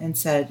them and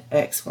said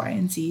X, Y,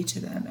 and Z to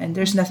them. And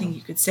there's nothing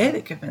you could say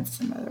that convinced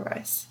them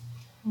otherwise.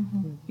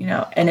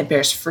 And it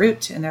bears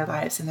fruit in their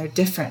lives, and they're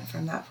different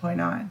from that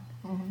point on.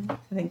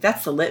 I think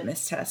that's the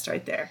litmus test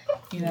right there.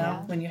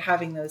 When you're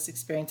having those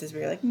experiences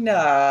where you're like,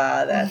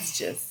 nah, that's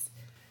just.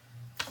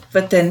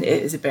 But then,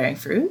 is it bearing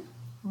fruit?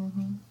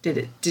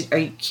 Are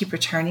you keep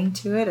returning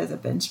to it as a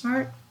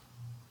benchmark?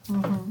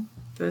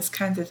 Those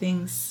kinds of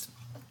things.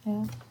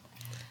 Yeah.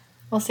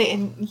 Well, see,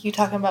 and you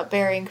talking about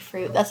bearing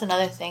fruit, that's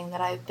another thing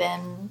that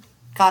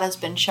God has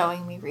been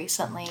showing me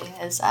recently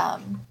is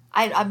I'm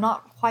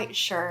not quite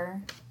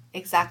sure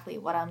exactly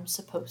what I'm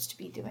supposed to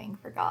be doing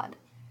for God.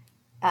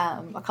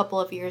 A couple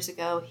of years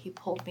ago, he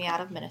pulled me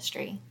out of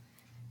ministry.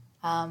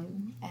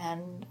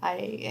 And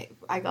I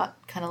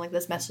got kind of like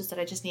this message that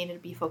I just needed to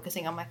be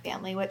focusing on my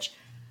family, which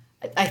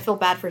I feel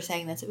bad for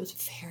saying this. It was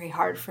very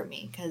hard for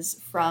me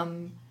because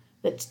from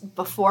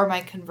before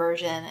my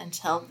conversion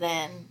until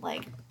then,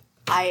 like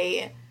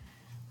I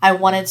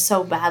wanted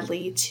so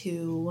badly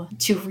to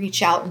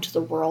reach out into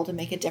the world and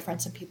make a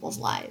difference in people's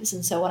lives.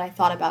 And so when I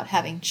thought about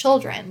having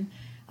children,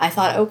 I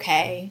thought,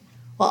 okay,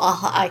 well,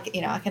 I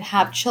can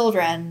have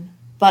children,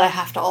 but I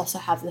have to also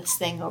have this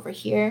thing over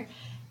here.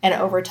 And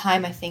over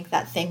time, I think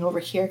that thing over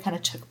here kind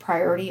of took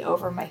priority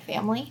over my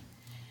family.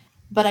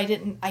 But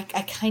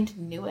I kind of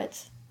knew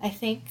it, I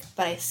think,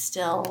 but I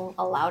still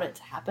allowed it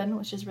to happen,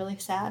 which is really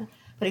sad.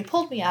 But he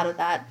pulled me out of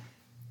that.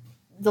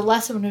 The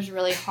lesson was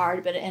really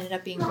hard, but it ended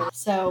up being really...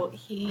 So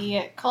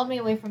he called me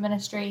away from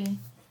ministry.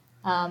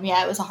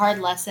 It was a hard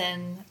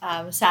lesson.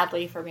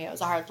 Sadly for me, it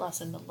was a hard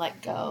lesson to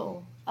let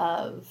go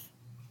of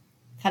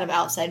kind of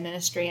outside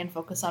ministry and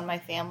focus on my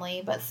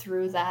family. But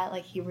through that,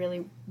 like, he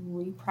really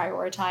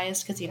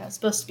reprioritized because, it's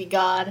supposed to be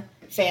God,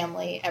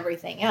 family,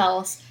 everything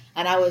else.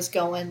 And I was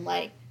going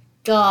like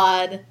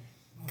God,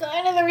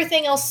 kind of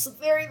everything else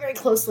very, very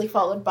closely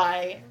followed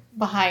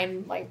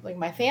behind like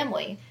my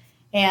family.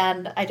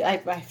 And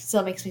I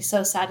still makes me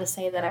so sad to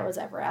say that I was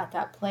ever at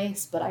that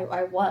place, but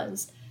I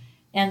was.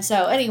 And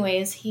so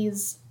anyways,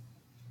 he's,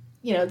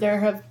 there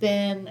have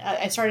been,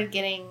 I started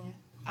getting,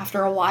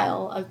 after a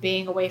while of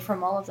being away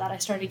from all of that, I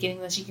started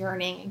getting this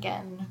yearning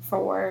again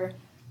for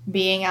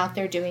being out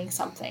there doing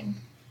something.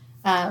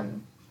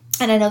 And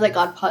I know that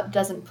God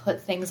doesn't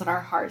put things in our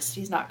hearts that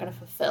he's not going to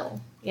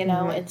fulfill,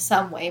 in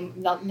some way,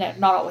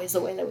 not always the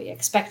way that we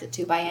expect it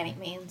to by any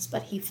means,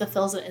 but he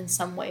fulfills it in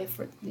some way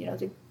for,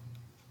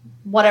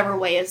 whatever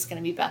way is going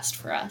to be best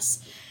for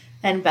us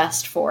and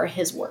best for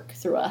his work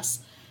through us.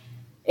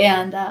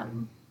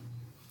 And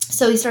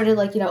so he started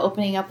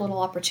opening up little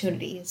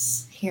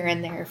opportunities here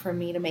and there for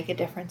me to make a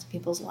difference in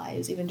people's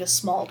lives, even just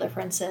small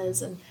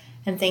differences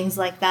and things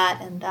like that.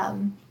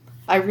 And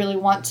I really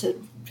want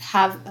to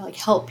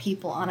help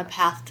people on a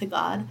path to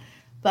God,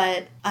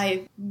 but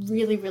I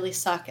really, really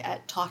suck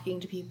at talking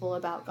to people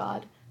about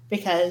God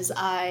because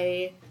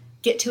I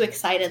get too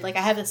excited. I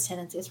have this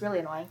tendency, it's really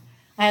annoying.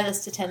 I have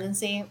this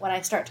tendency when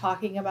I start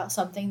talking about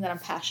something that I'm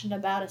passionate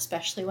about,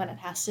 especially when it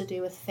has to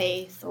do with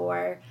faith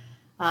or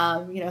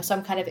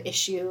some kind of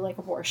issue like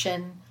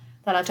abortion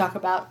that I talk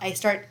about, I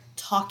start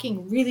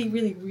talking really,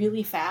 really,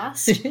 really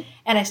fast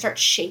and I start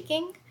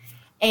shaking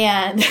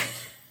and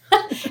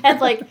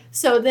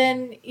so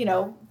then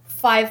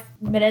 5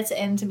 minutes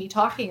into me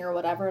talking or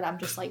whatever, and I'm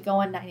just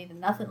going 90 to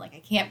nothing, I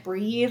can't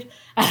breathe,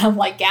 and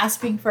I'm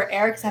gasping for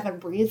air because I haven't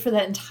breathed for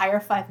that entire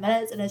 5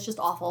 minutes, and it's just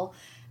awful.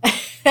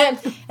 and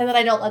then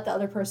I don't let the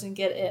other person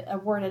get a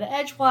word in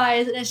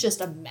edgewise, and it's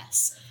just a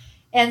mess.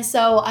 And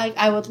so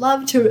I would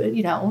love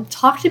to,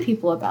 talk to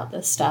people about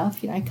this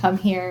stuff. I come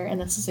here and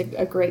this is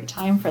a great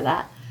time for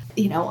that.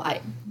 In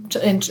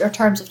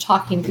terms of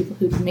talking to people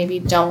who maybe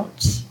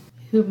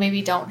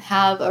don't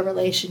have a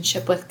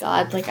relationship with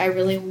God, I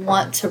really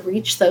want to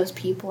reach those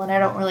people and I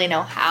don't really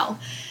know how.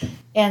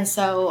 And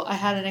so I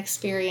had an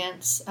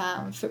experience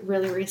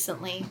really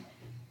recently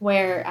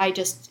where I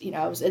just,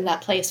 I was in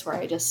that place where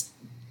I just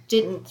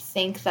didn't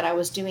think that I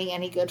was doing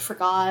any good for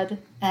God,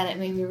 and it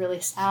made me really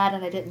sad,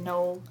 and I didn't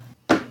know.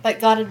 But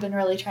God had been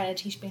really trying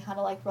to teach me how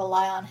to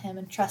rely on him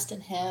and trust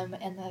in him.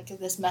 And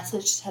this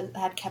message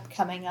had kept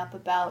coming up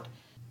about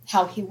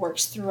how he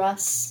works through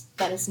us,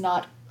 that it's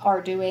not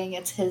our doing,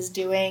 it's his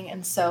doing.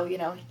 And so,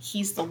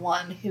 he's the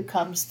one who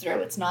comes through.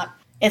 It's not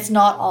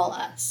all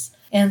us.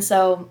 And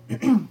so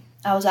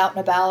I was out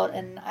and about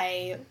and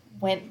I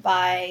went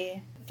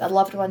by a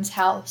loved one's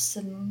house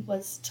and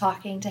was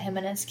talking to him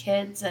and his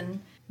kids.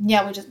 And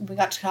yeah, we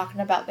got to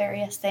talking about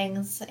various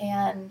things,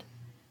 and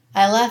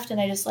I left and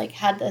I just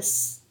had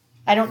this,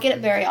 I don't get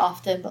it very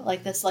often, but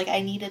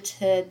I needed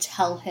to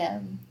tell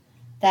him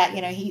that,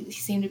 he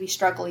seemed to be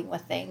struggling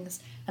with things,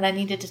 and I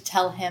needed to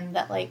tell him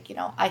that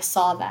I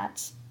saw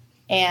that,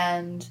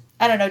 and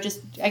I don't know,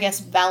 just I guess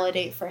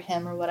validate for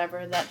him or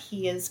whatever that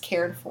he is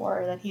cared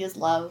for, that he is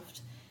loved,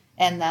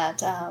 and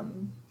that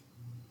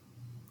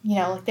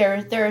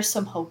there is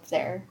some hope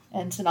there,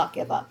 and to not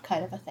give up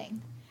kind of a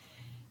thing.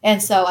 And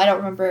so I don't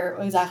remember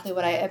exactly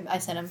what I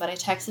sent him, but I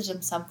texted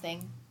him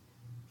something.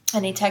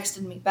 And he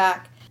texted me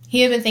back.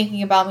 He had been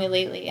thinking about me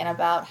lately and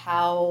about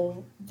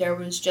how there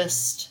was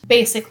just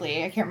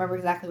basically, I can't remember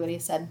exactly what he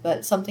said,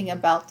 but something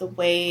about the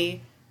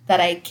way that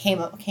I came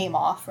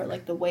off, or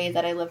the way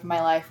that I lived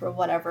my life or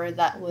whatever,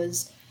 that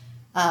was,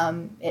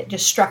 it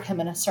just struck him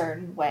in a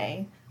certain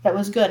way that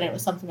was good. And it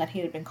was something that he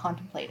had been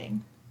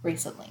contemplating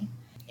recently.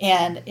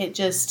 And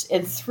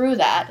and through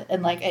that,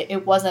 and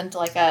it wasn't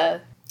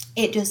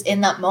it just,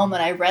 in that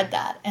moment I read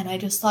that and I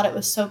just thought it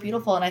was so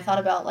beautiful. And I thought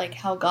about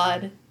how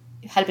God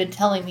had been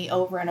telling me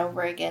over and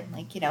over again,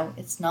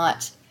 it's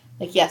not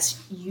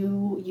yes,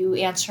 you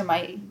answer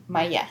my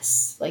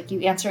yes,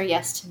 you answer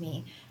yes to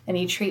me, and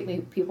you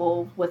treat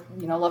people with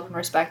love and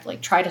respect,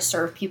 try to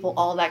serve people,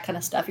 all that kind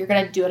of stuff. You're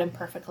gonna do it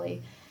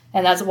imperfectly,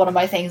 and that's one of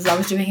my things. I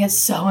was doing it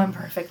so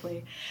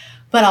imperfectly,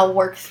 but I'll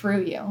work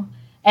through you.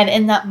 And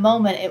in that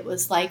moment, it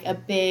was a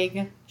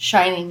big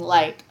shining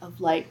light of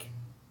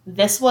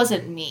this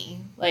wasn't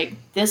me,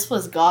 this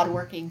was God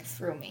working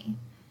through me.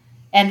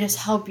 And just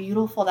how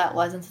beautiful that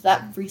was. And so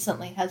that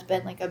recently has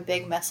been a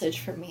big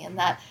message for me, in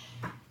that,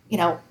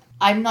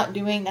 I'm not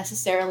doing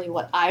necessarily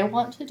what I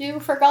want to do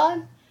for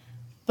God,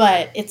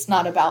 but it's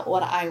not about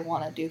what I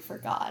want to do for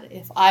God.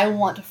 If I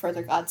want to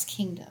further God's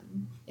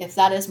kingdom, if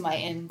that is my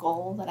end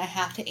goal, then I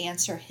have to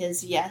answer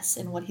his yes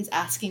and what he's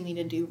asking me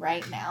to do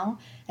right now.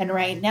 And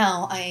right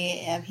now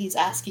he's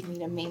asking me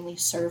to mainly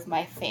serve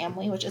my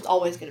family, which is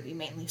always going to be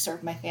mainly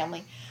serve my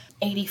family.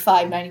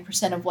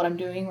 85-90% of what I'm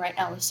doing right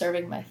now is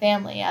serving my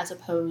family, as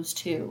opposed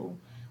to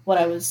what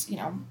I was,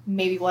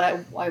 maybe what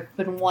I've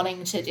been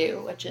wanting to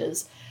do, which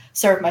is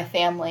serve my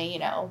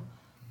family,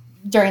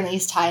 during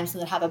these times,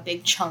 and then have a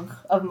big chunk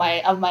of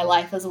my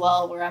life as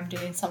well where I'm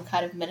doing some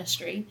kind of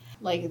ministry,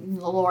 like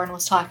Lauren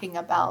was talking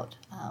about,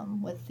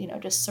 with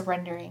just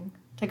surrendering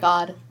to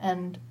God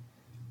and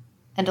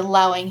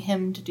allowing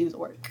him to do the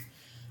work.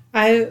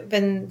 I've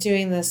been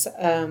doing this.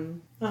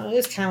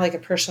 It's kind of like a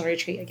personal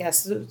retreat, I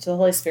guess, to the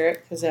Holy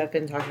Spirit, because I've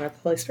been talking about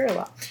the Holy Spirit a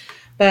lot.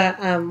 But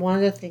one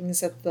of the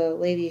things that the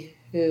lady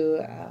who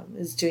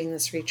is doing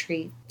this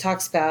retreat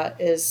talks about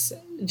is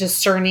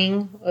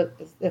discerning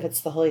if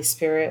it's the Holy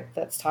Spirit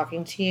that's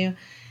talking to you.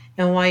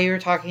 And while you were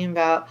talking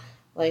about,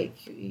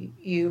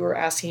 you were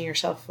asking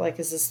yourself,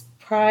 is this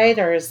pride,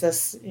 or is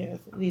this,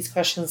 these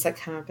questions that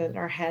come up in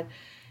our head?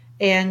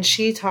 And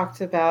she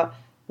talked about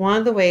one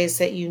of the ways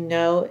that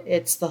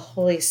it's the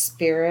Holy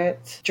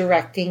Spirit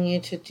directing you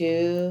to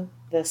do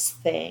this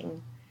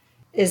thing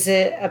is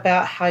it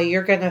about how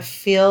you're going to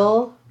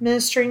feel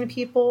ministering to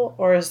people,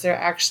 or is there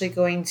actually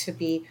going to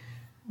be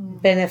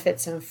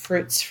benefits and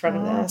fruits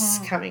from this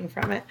coming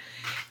from it?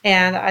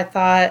 And I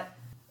thought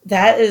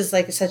that is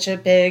like such a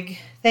big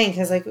thing,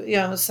 because like,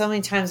 so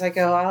many times I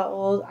go,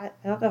 oh, well, I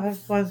don't know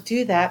if I want to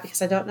do that,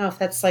 because I don't know if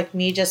that's like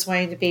me just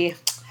wanting to be,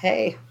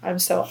 hey, I'm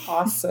so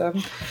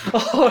awesome,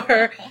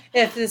 or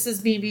if this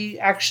is me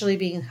actually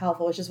being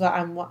helpful, which is what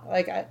I'm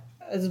like.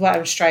 Is what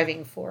I'm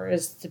striving for,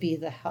 is to be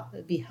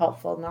be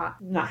helpful,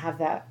 not have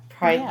that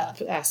pride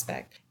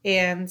aspect.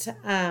 And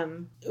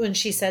when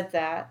she said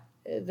that,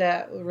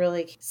 that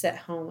really set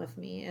home with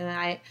me. And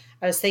I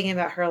was thinking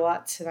about her a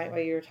lot tonight while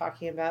you were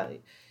talking about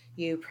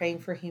you praying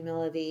for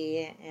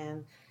humility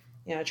and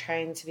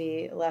trying to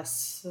be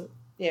less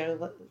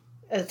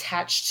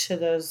attached to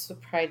those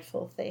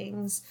prideful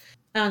things.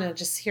 I don't know,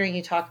 just hearing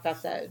you talk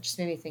about that just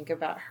made me think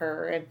about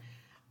her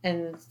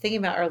and thinking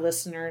about our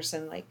listeners.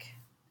 And like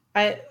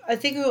I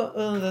think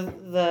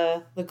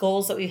the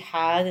goals that we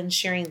had in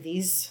sharing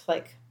these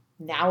like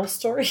now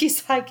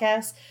stories, I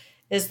guess,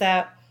 is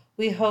that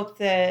we hope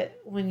that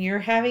when you're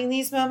having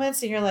these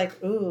moments and you're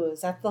like, ooh,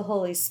 is that the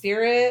Holy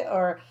Spirit,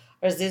 or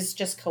is this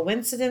just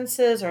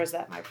coincidences, or is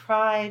that my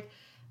pride?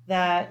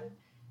 That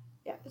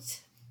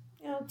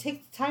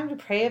take the time to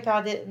pray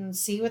about it and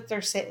see what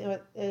they're saying,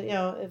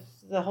 if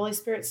the Holy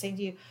Spirit's saying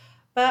to you,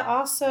 but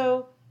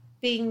also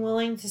being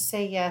willing to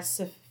say yes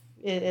if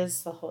it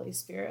is the Holy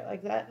Spirit.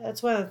 Like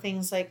that's one of the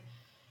things. Like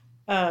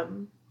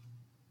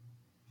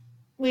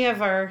we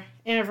have our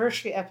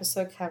anniversary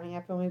episode coming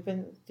up, and we've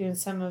been doing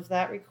some of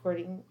that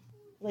recording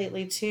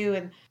lately too.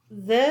 And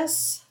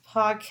this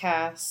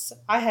podcast,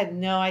 I had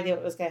no idea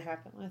what was going to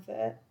happen with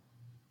it.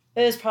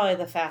 It was probably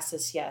the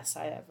fastest yes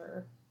I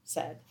ever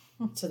said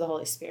to the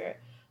Holy Spirit.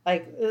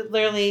 Like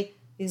literally,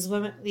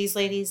 these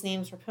ladies'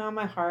 names were put on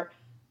my heart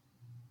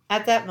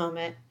at that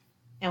moment.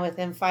 And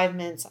within 5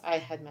 minutes, I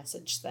had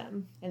messaged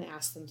them and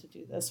asked them to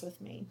do this with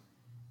me.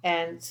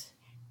 And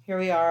here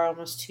we are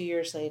almost 2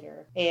 years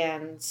later.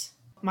 And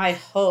my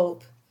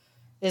hope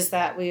is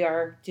that we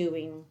are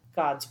doing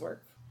God's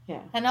work.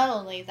 Yeah. And not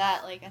only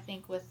that, like I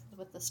think with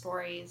the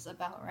stories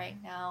about right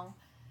now,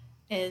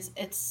 I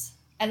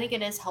think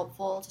it is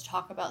helpful to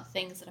talk about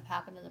things that have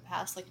happened in the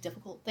past, like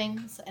difficult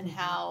things, and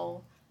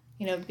how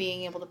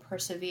being able to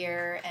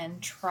persevere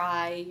and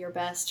try your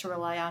best to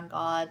rely on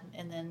God,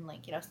 and then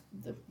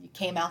you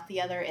came out the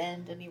other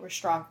end and you were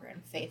stronger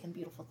in faith, and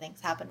beautiful things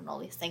happen, and all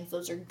these things,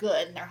 those are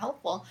good and they're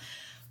helpful.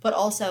 But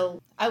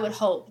also, I would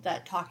hope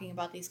that talking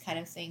about these kind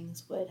of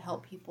things would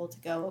help people to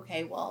go,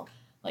 okay, well,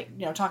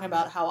 talking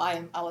about how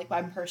I'm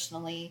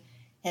personally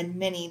in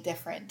many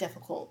different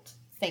difficult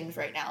things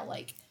right now.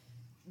 Like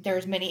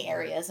there's many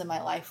areas in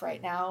my life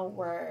right now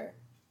where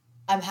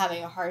I'm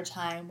having a hard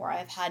time, where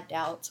I've had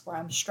doubts, where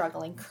I'm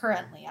struggling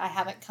currently. I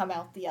haven't come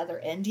out the other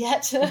end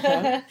yet.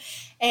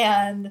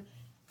 and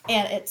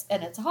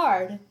it's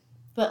hard,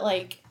 but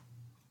like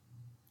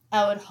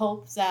I would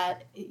hope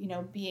that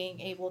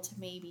being able to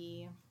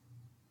maybe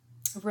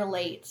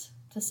relate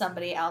to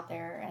somebody out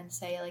there and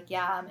say like,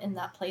 yeah, I'm in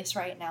that place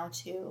right now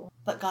too,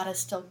 but God is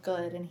still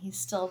good and he's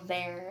still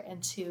there,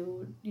 and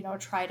to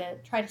try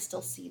to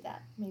still see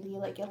that. Maybe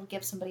like it'll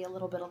give somebody a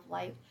little bit of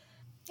light.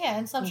 Yeah,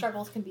 and some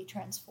struggles can be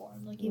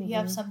transformed. Like if you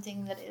have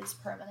something that is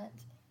permanent,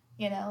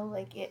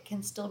 like it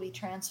can still be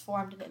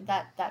transformed, and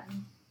that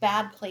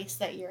bad place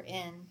that you're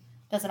in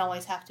doesn't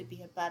always have to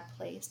be a bad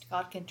place.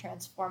 God can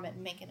transform it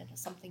and make it into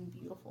something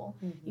beautiful,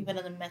 even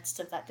in the midst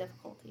of that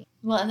difficulty.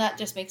 Well, and that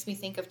just makes me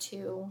think of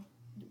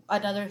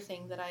another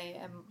thing that I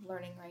am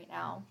learning right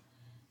now.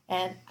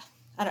 And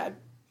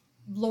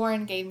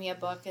Lauren gave me a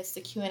book. It's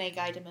the Q&A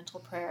Guide to Mental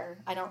Prayer.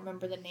 I don't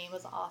remember the name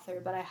of the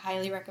author, but I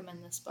highly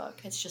recommend this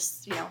book. It's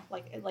just,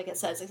 like it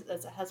says,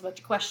 it has a bunch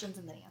of questions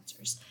and then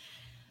answers.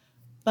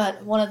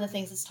 But one of the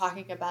things it's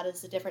talking about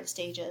is the different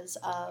stages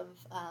of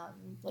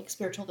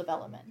spiritual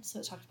development. So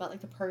it talks about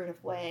like the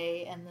purgative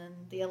way, and then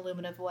the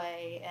illuminative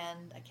way,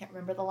 and I can't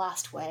remember the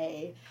last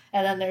way.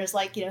 And then there's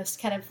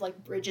kind of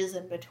like bridges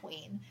in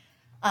between.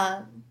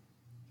 And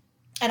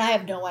I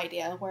have no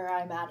idea where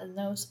I'm at in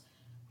those.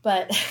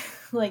 But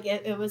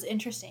it was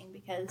interesting,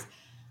 because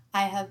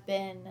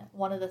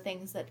one of the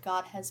things that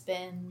God has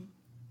been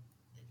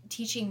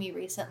teaching me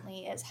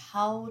recently is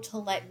how to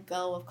let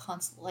go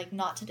of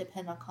not to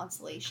depend on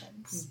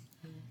consolations.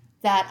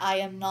 That I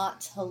am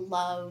not to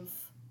love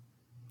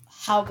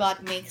how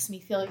God makes me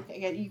feel.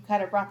 You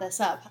kind of brought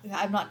this up.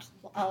 I'm not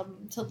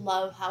to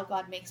love how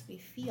God makes me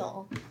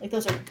feel. Like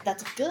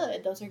that's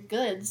good. Those are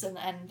goods, and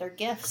they're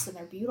gifts, and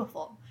they're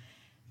beautiful,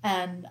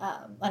 and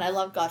I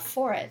love God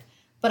for it.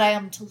 But I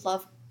am to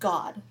love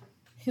God,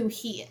 who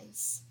he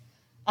is.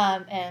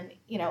 And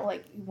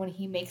when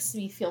he makes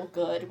me feel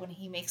good, when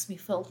he makes me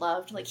feel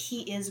loved, like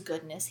he is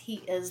goodness, he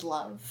is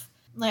love.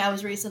 Like I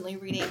was recently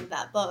reading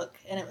that book,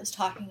 and it was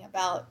talking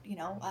about,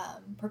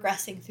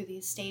 progressing through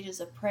these stages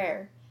of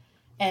prayer,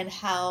 and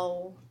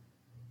how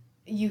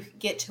you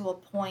get to a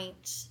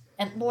point,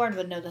 and Lauren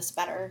would know this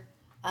better,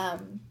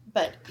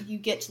 but you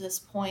get to this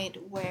point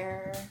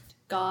where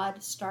God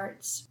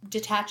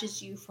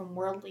detaches you from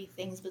worldly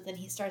things, but then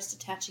he starts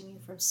detaching you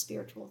from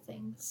spiritual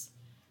things.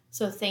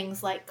 So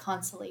things like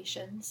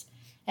consolations,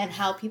 and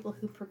how people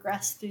who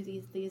progress through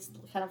these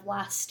kind of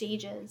last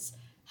stages,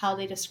 how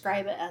they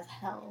describe it as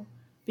hell,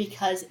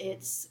 because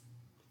it's,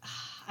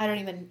 I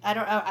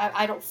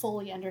don't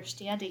fully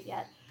understand it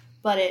yet,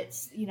 but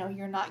it's,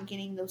 you're not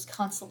getting those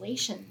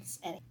consolations,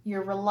 and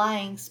you're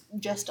relying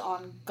just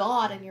on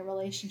God and your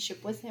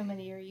relationship with him and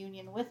your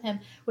union with him,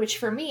 which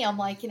for me, I'm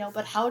like,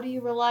 but how do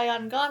you rely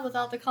on God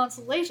without the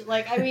consolation?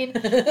 Like, I mean,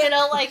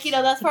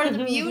 that's part of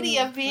the beauty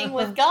of being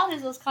with God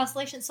is those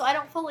consolations. So I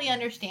don't fully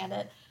understand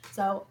it.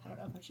 So I don't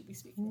know if I should be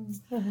speaking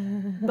this.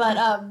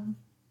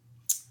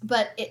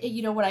 But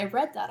when I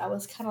read that, I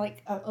was kind of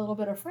like a little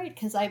bit afraid,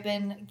 because I've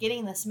been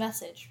getting this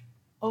message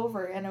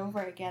over and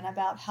over again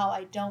about how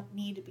I don't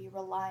need to be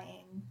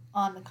relying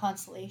on the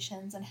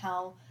consolations, and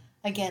how,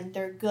 again,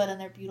 they're good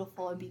and they're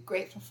beautiful, and be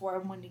grateful for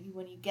them when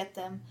you get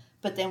them.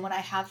 But then when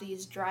I have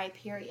these dry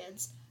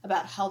periods,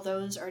 about how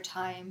those are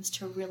times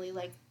to really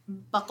like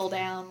buckle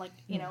down, like,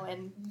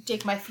 and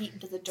dig my feet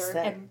into the dirt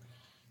and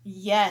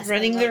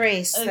running the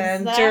race,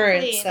 exactly, the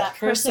endurance, that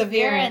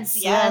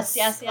perseverance. Yes.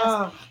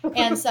 Oh.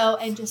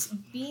 And just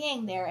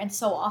being there. And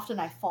so often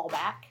I fall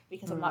back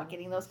because I'm not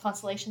getting those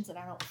consolations, and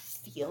I don't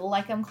feel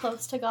like I'm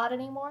close to God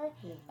anymore.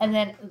 Yeah. And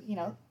then,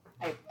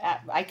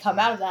 I come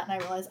out of that and I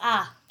realize,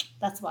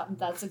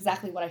 that's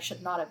exactly what I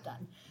should not have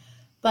done.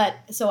 But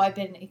so I've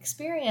been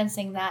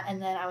experiencing that.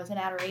 And then I was in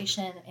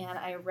adoration and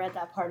I read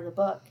that part of the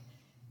book.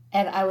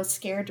 And I was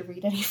scared to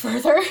read any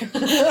further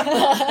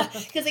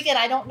because, again,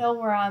 I don't know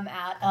where I'm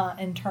at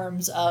in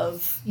terms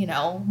of,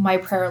 my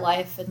prayer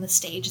life and the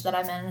stage that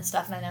I'm in and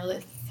stuff. And I know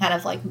that kind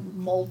of like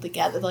mold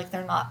together, like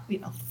they're not,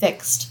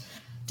 fixed,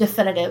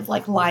 definitive,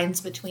 like lines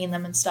between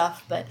them and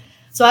stuff. But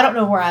so I don't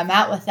know where I'm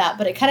at with that,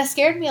 but it kind of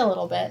scared me a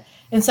little bit.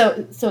 And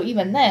so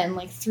even then,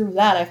 like through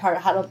that, I've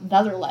had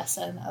another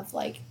lesson of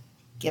like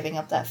giving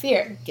up that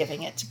fear,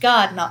 giving it to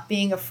God, not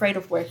being afraid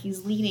of where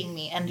he's leading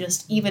me. And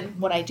just even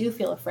when I do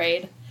feel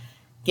afraid,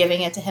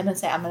 giving it to him and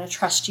say, I'm going to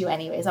trust you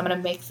anyways. I'm going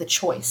to make the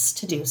choice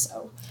to do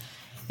so.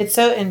 It's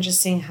so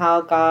interesting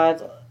how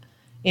God,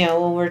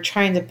 when we're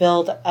trying to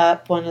build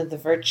up one of the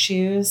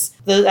virtues,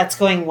 that's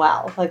going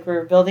well. Like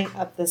we're building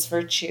up this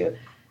virtue,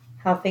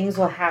 how things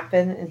will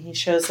happen, and he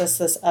shows us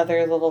this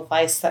other little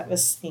vice that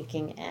was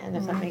sneaking in,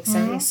 if that makes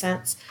any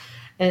sense.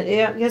 And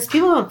because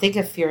people don't think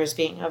of fear as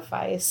being a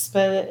vice,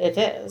 but it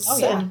is. Oh,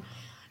 yeah.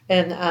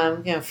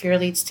 And fear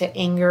leads to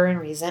anger and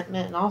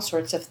resentment and all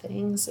sorts of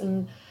things.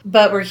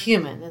 But we're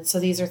human. And so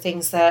these are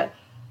things that,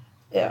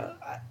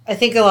 I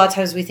think a lot of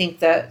times we think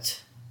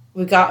that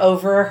we got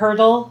over a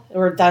hurdle and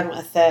we're done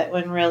with it,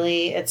 when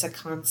really it's a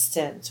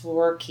constant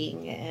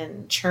working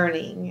and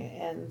churning.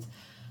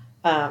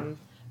 And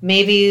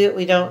maybe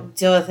we don't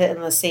deal with it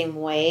in the same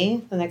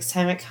way the next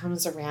time it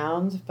comes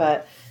around.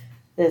 But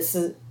this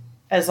is,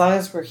 as long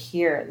as we're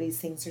here, these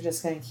things are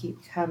just going to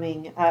keep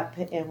coming up,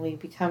 and we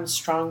become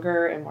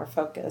stronger and more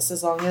focused.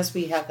 As long as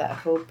we have that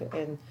hope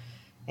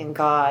in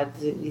God,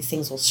 these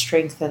things will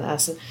strengthen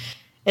us.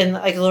 And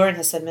like Lauren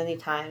has said many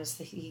times,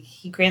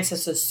 he grants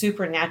us those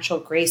supernatural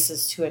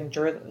graces to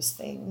endure those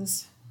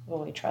things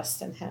when we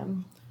trust in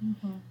him.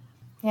 Mm-hmm.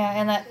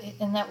 Yeah,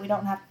 and that we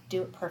don't have to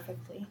do it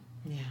perfectly.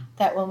 Yeah.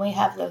 That when we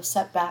have those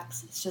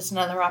setbacks, it's just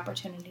another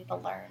opportunity to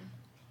learn.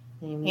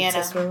 He meets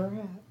us where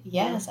we're at.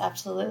 Yes,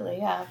 absolutely,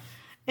 yeah.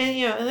 And,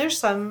 and there's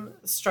some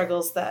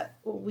struggles that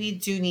we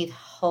do need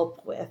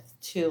help with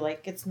too.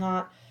 Like it's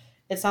not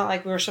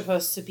like we're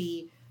supposed to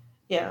be,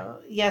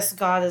 yes,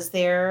 God is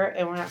there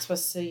and we're not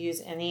supposed to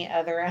use any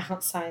other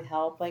outside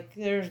help. Like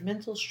there's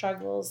mental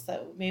struggles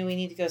that maybe we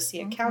need to go see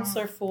a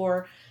counselor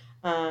for.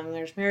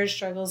 There's marriage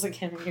struggles,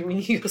 again, maybe we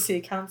need to go see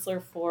a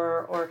counselor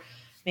for, or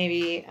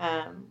maybe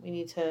we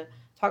need to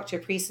talk to a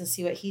priest and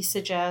see what he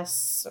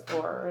suggests,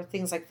 or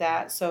things like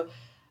that. So,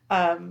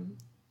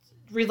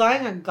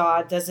 relying on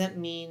God doesn't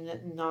mean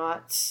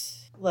not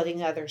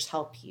letting others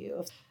help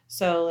you.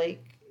 So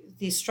like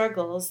these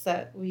struggles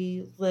that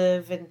we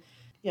live in,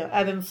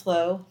 ebb and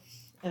flow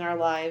in our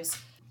lives,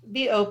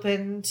 be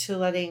open to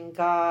letting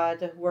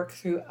God work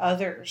through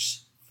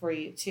others for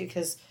you too,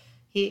 because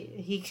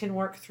he can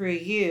work through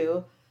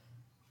you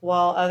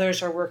while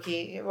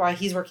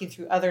he's working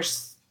through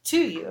others to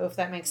you, if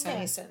that makes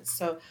any sense.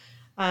 So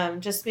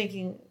just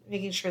making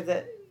sure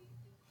that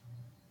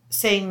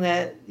saying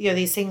that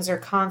these things are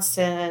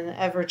constant and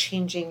ever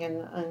changing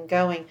and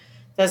ongoing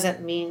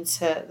doesn't mean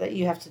that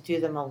you have to do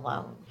them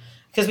alone,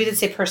 because we did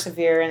say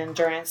persevere and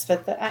endurance,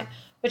 but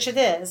which it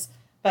is,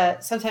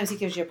 but sometimes he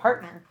gives you a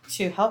partner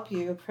to help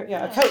you,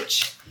 a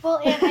coach.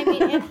 Well,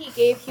 and he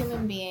gave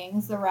human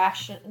beings a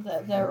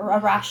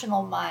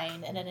rational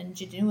mind and an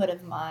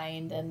ingenuitive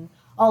mind and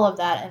all of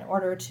that in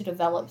order to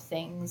develop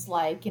things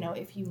like,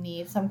 if you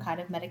need some kind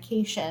of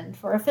medication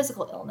for a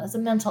physical illness, a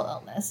mental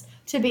illness,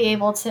 to be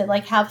able to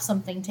like have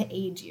something to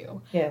aid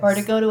you, or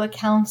to go to a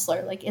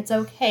counselor. Like, it's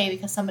okay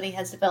because somebody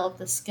has developed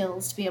the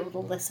skills to be able to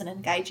listen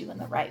and guide you in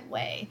the right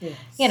way.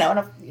 And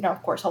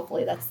of course,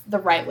 hopefully that's the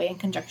right way in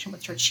conjunction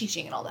with church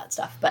teaching and all that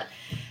stuff. But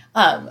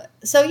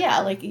so yeah,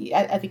 like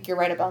I think you're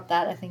right about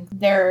that. I think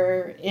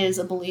there is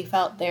a belief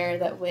out there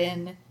that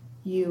when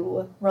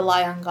you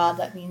rely on God,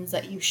 that means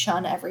that you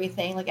shun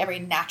everything, like every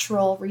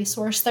natural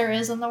resource there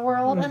is in the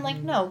world. And like,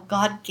 no,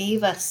 God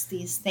gave us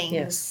these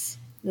things,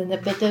 and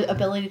the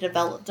ability to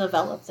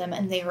develop them,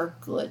 and they are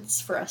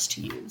goods for us to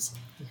use.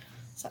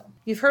 So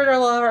you've heard a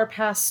lot of our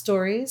past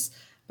stories,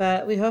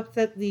 but we hope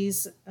that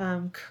these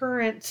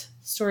current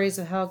stories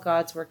of how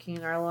God's working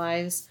in our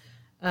lives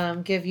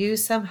give you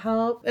some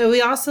help.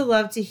 We also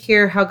love to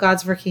hear how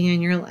God's working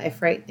in your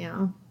life right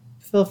now.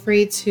 Feel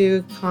free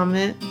to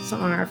comment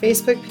on our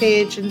Facebook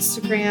page,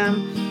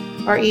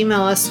 Instagram, or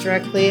email us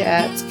directly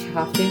at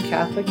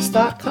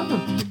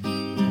coffeeandcatholics.com.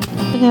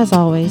 And as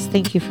always,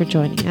 thank you for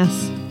joining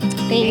us.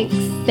 thanks.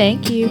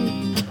 Thank you.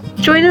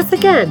 Join us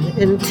again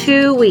in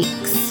 2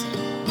 weeks.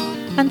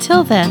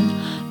 Until then,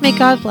 may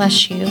God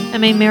bless you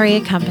and may Mary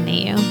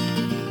accompany you.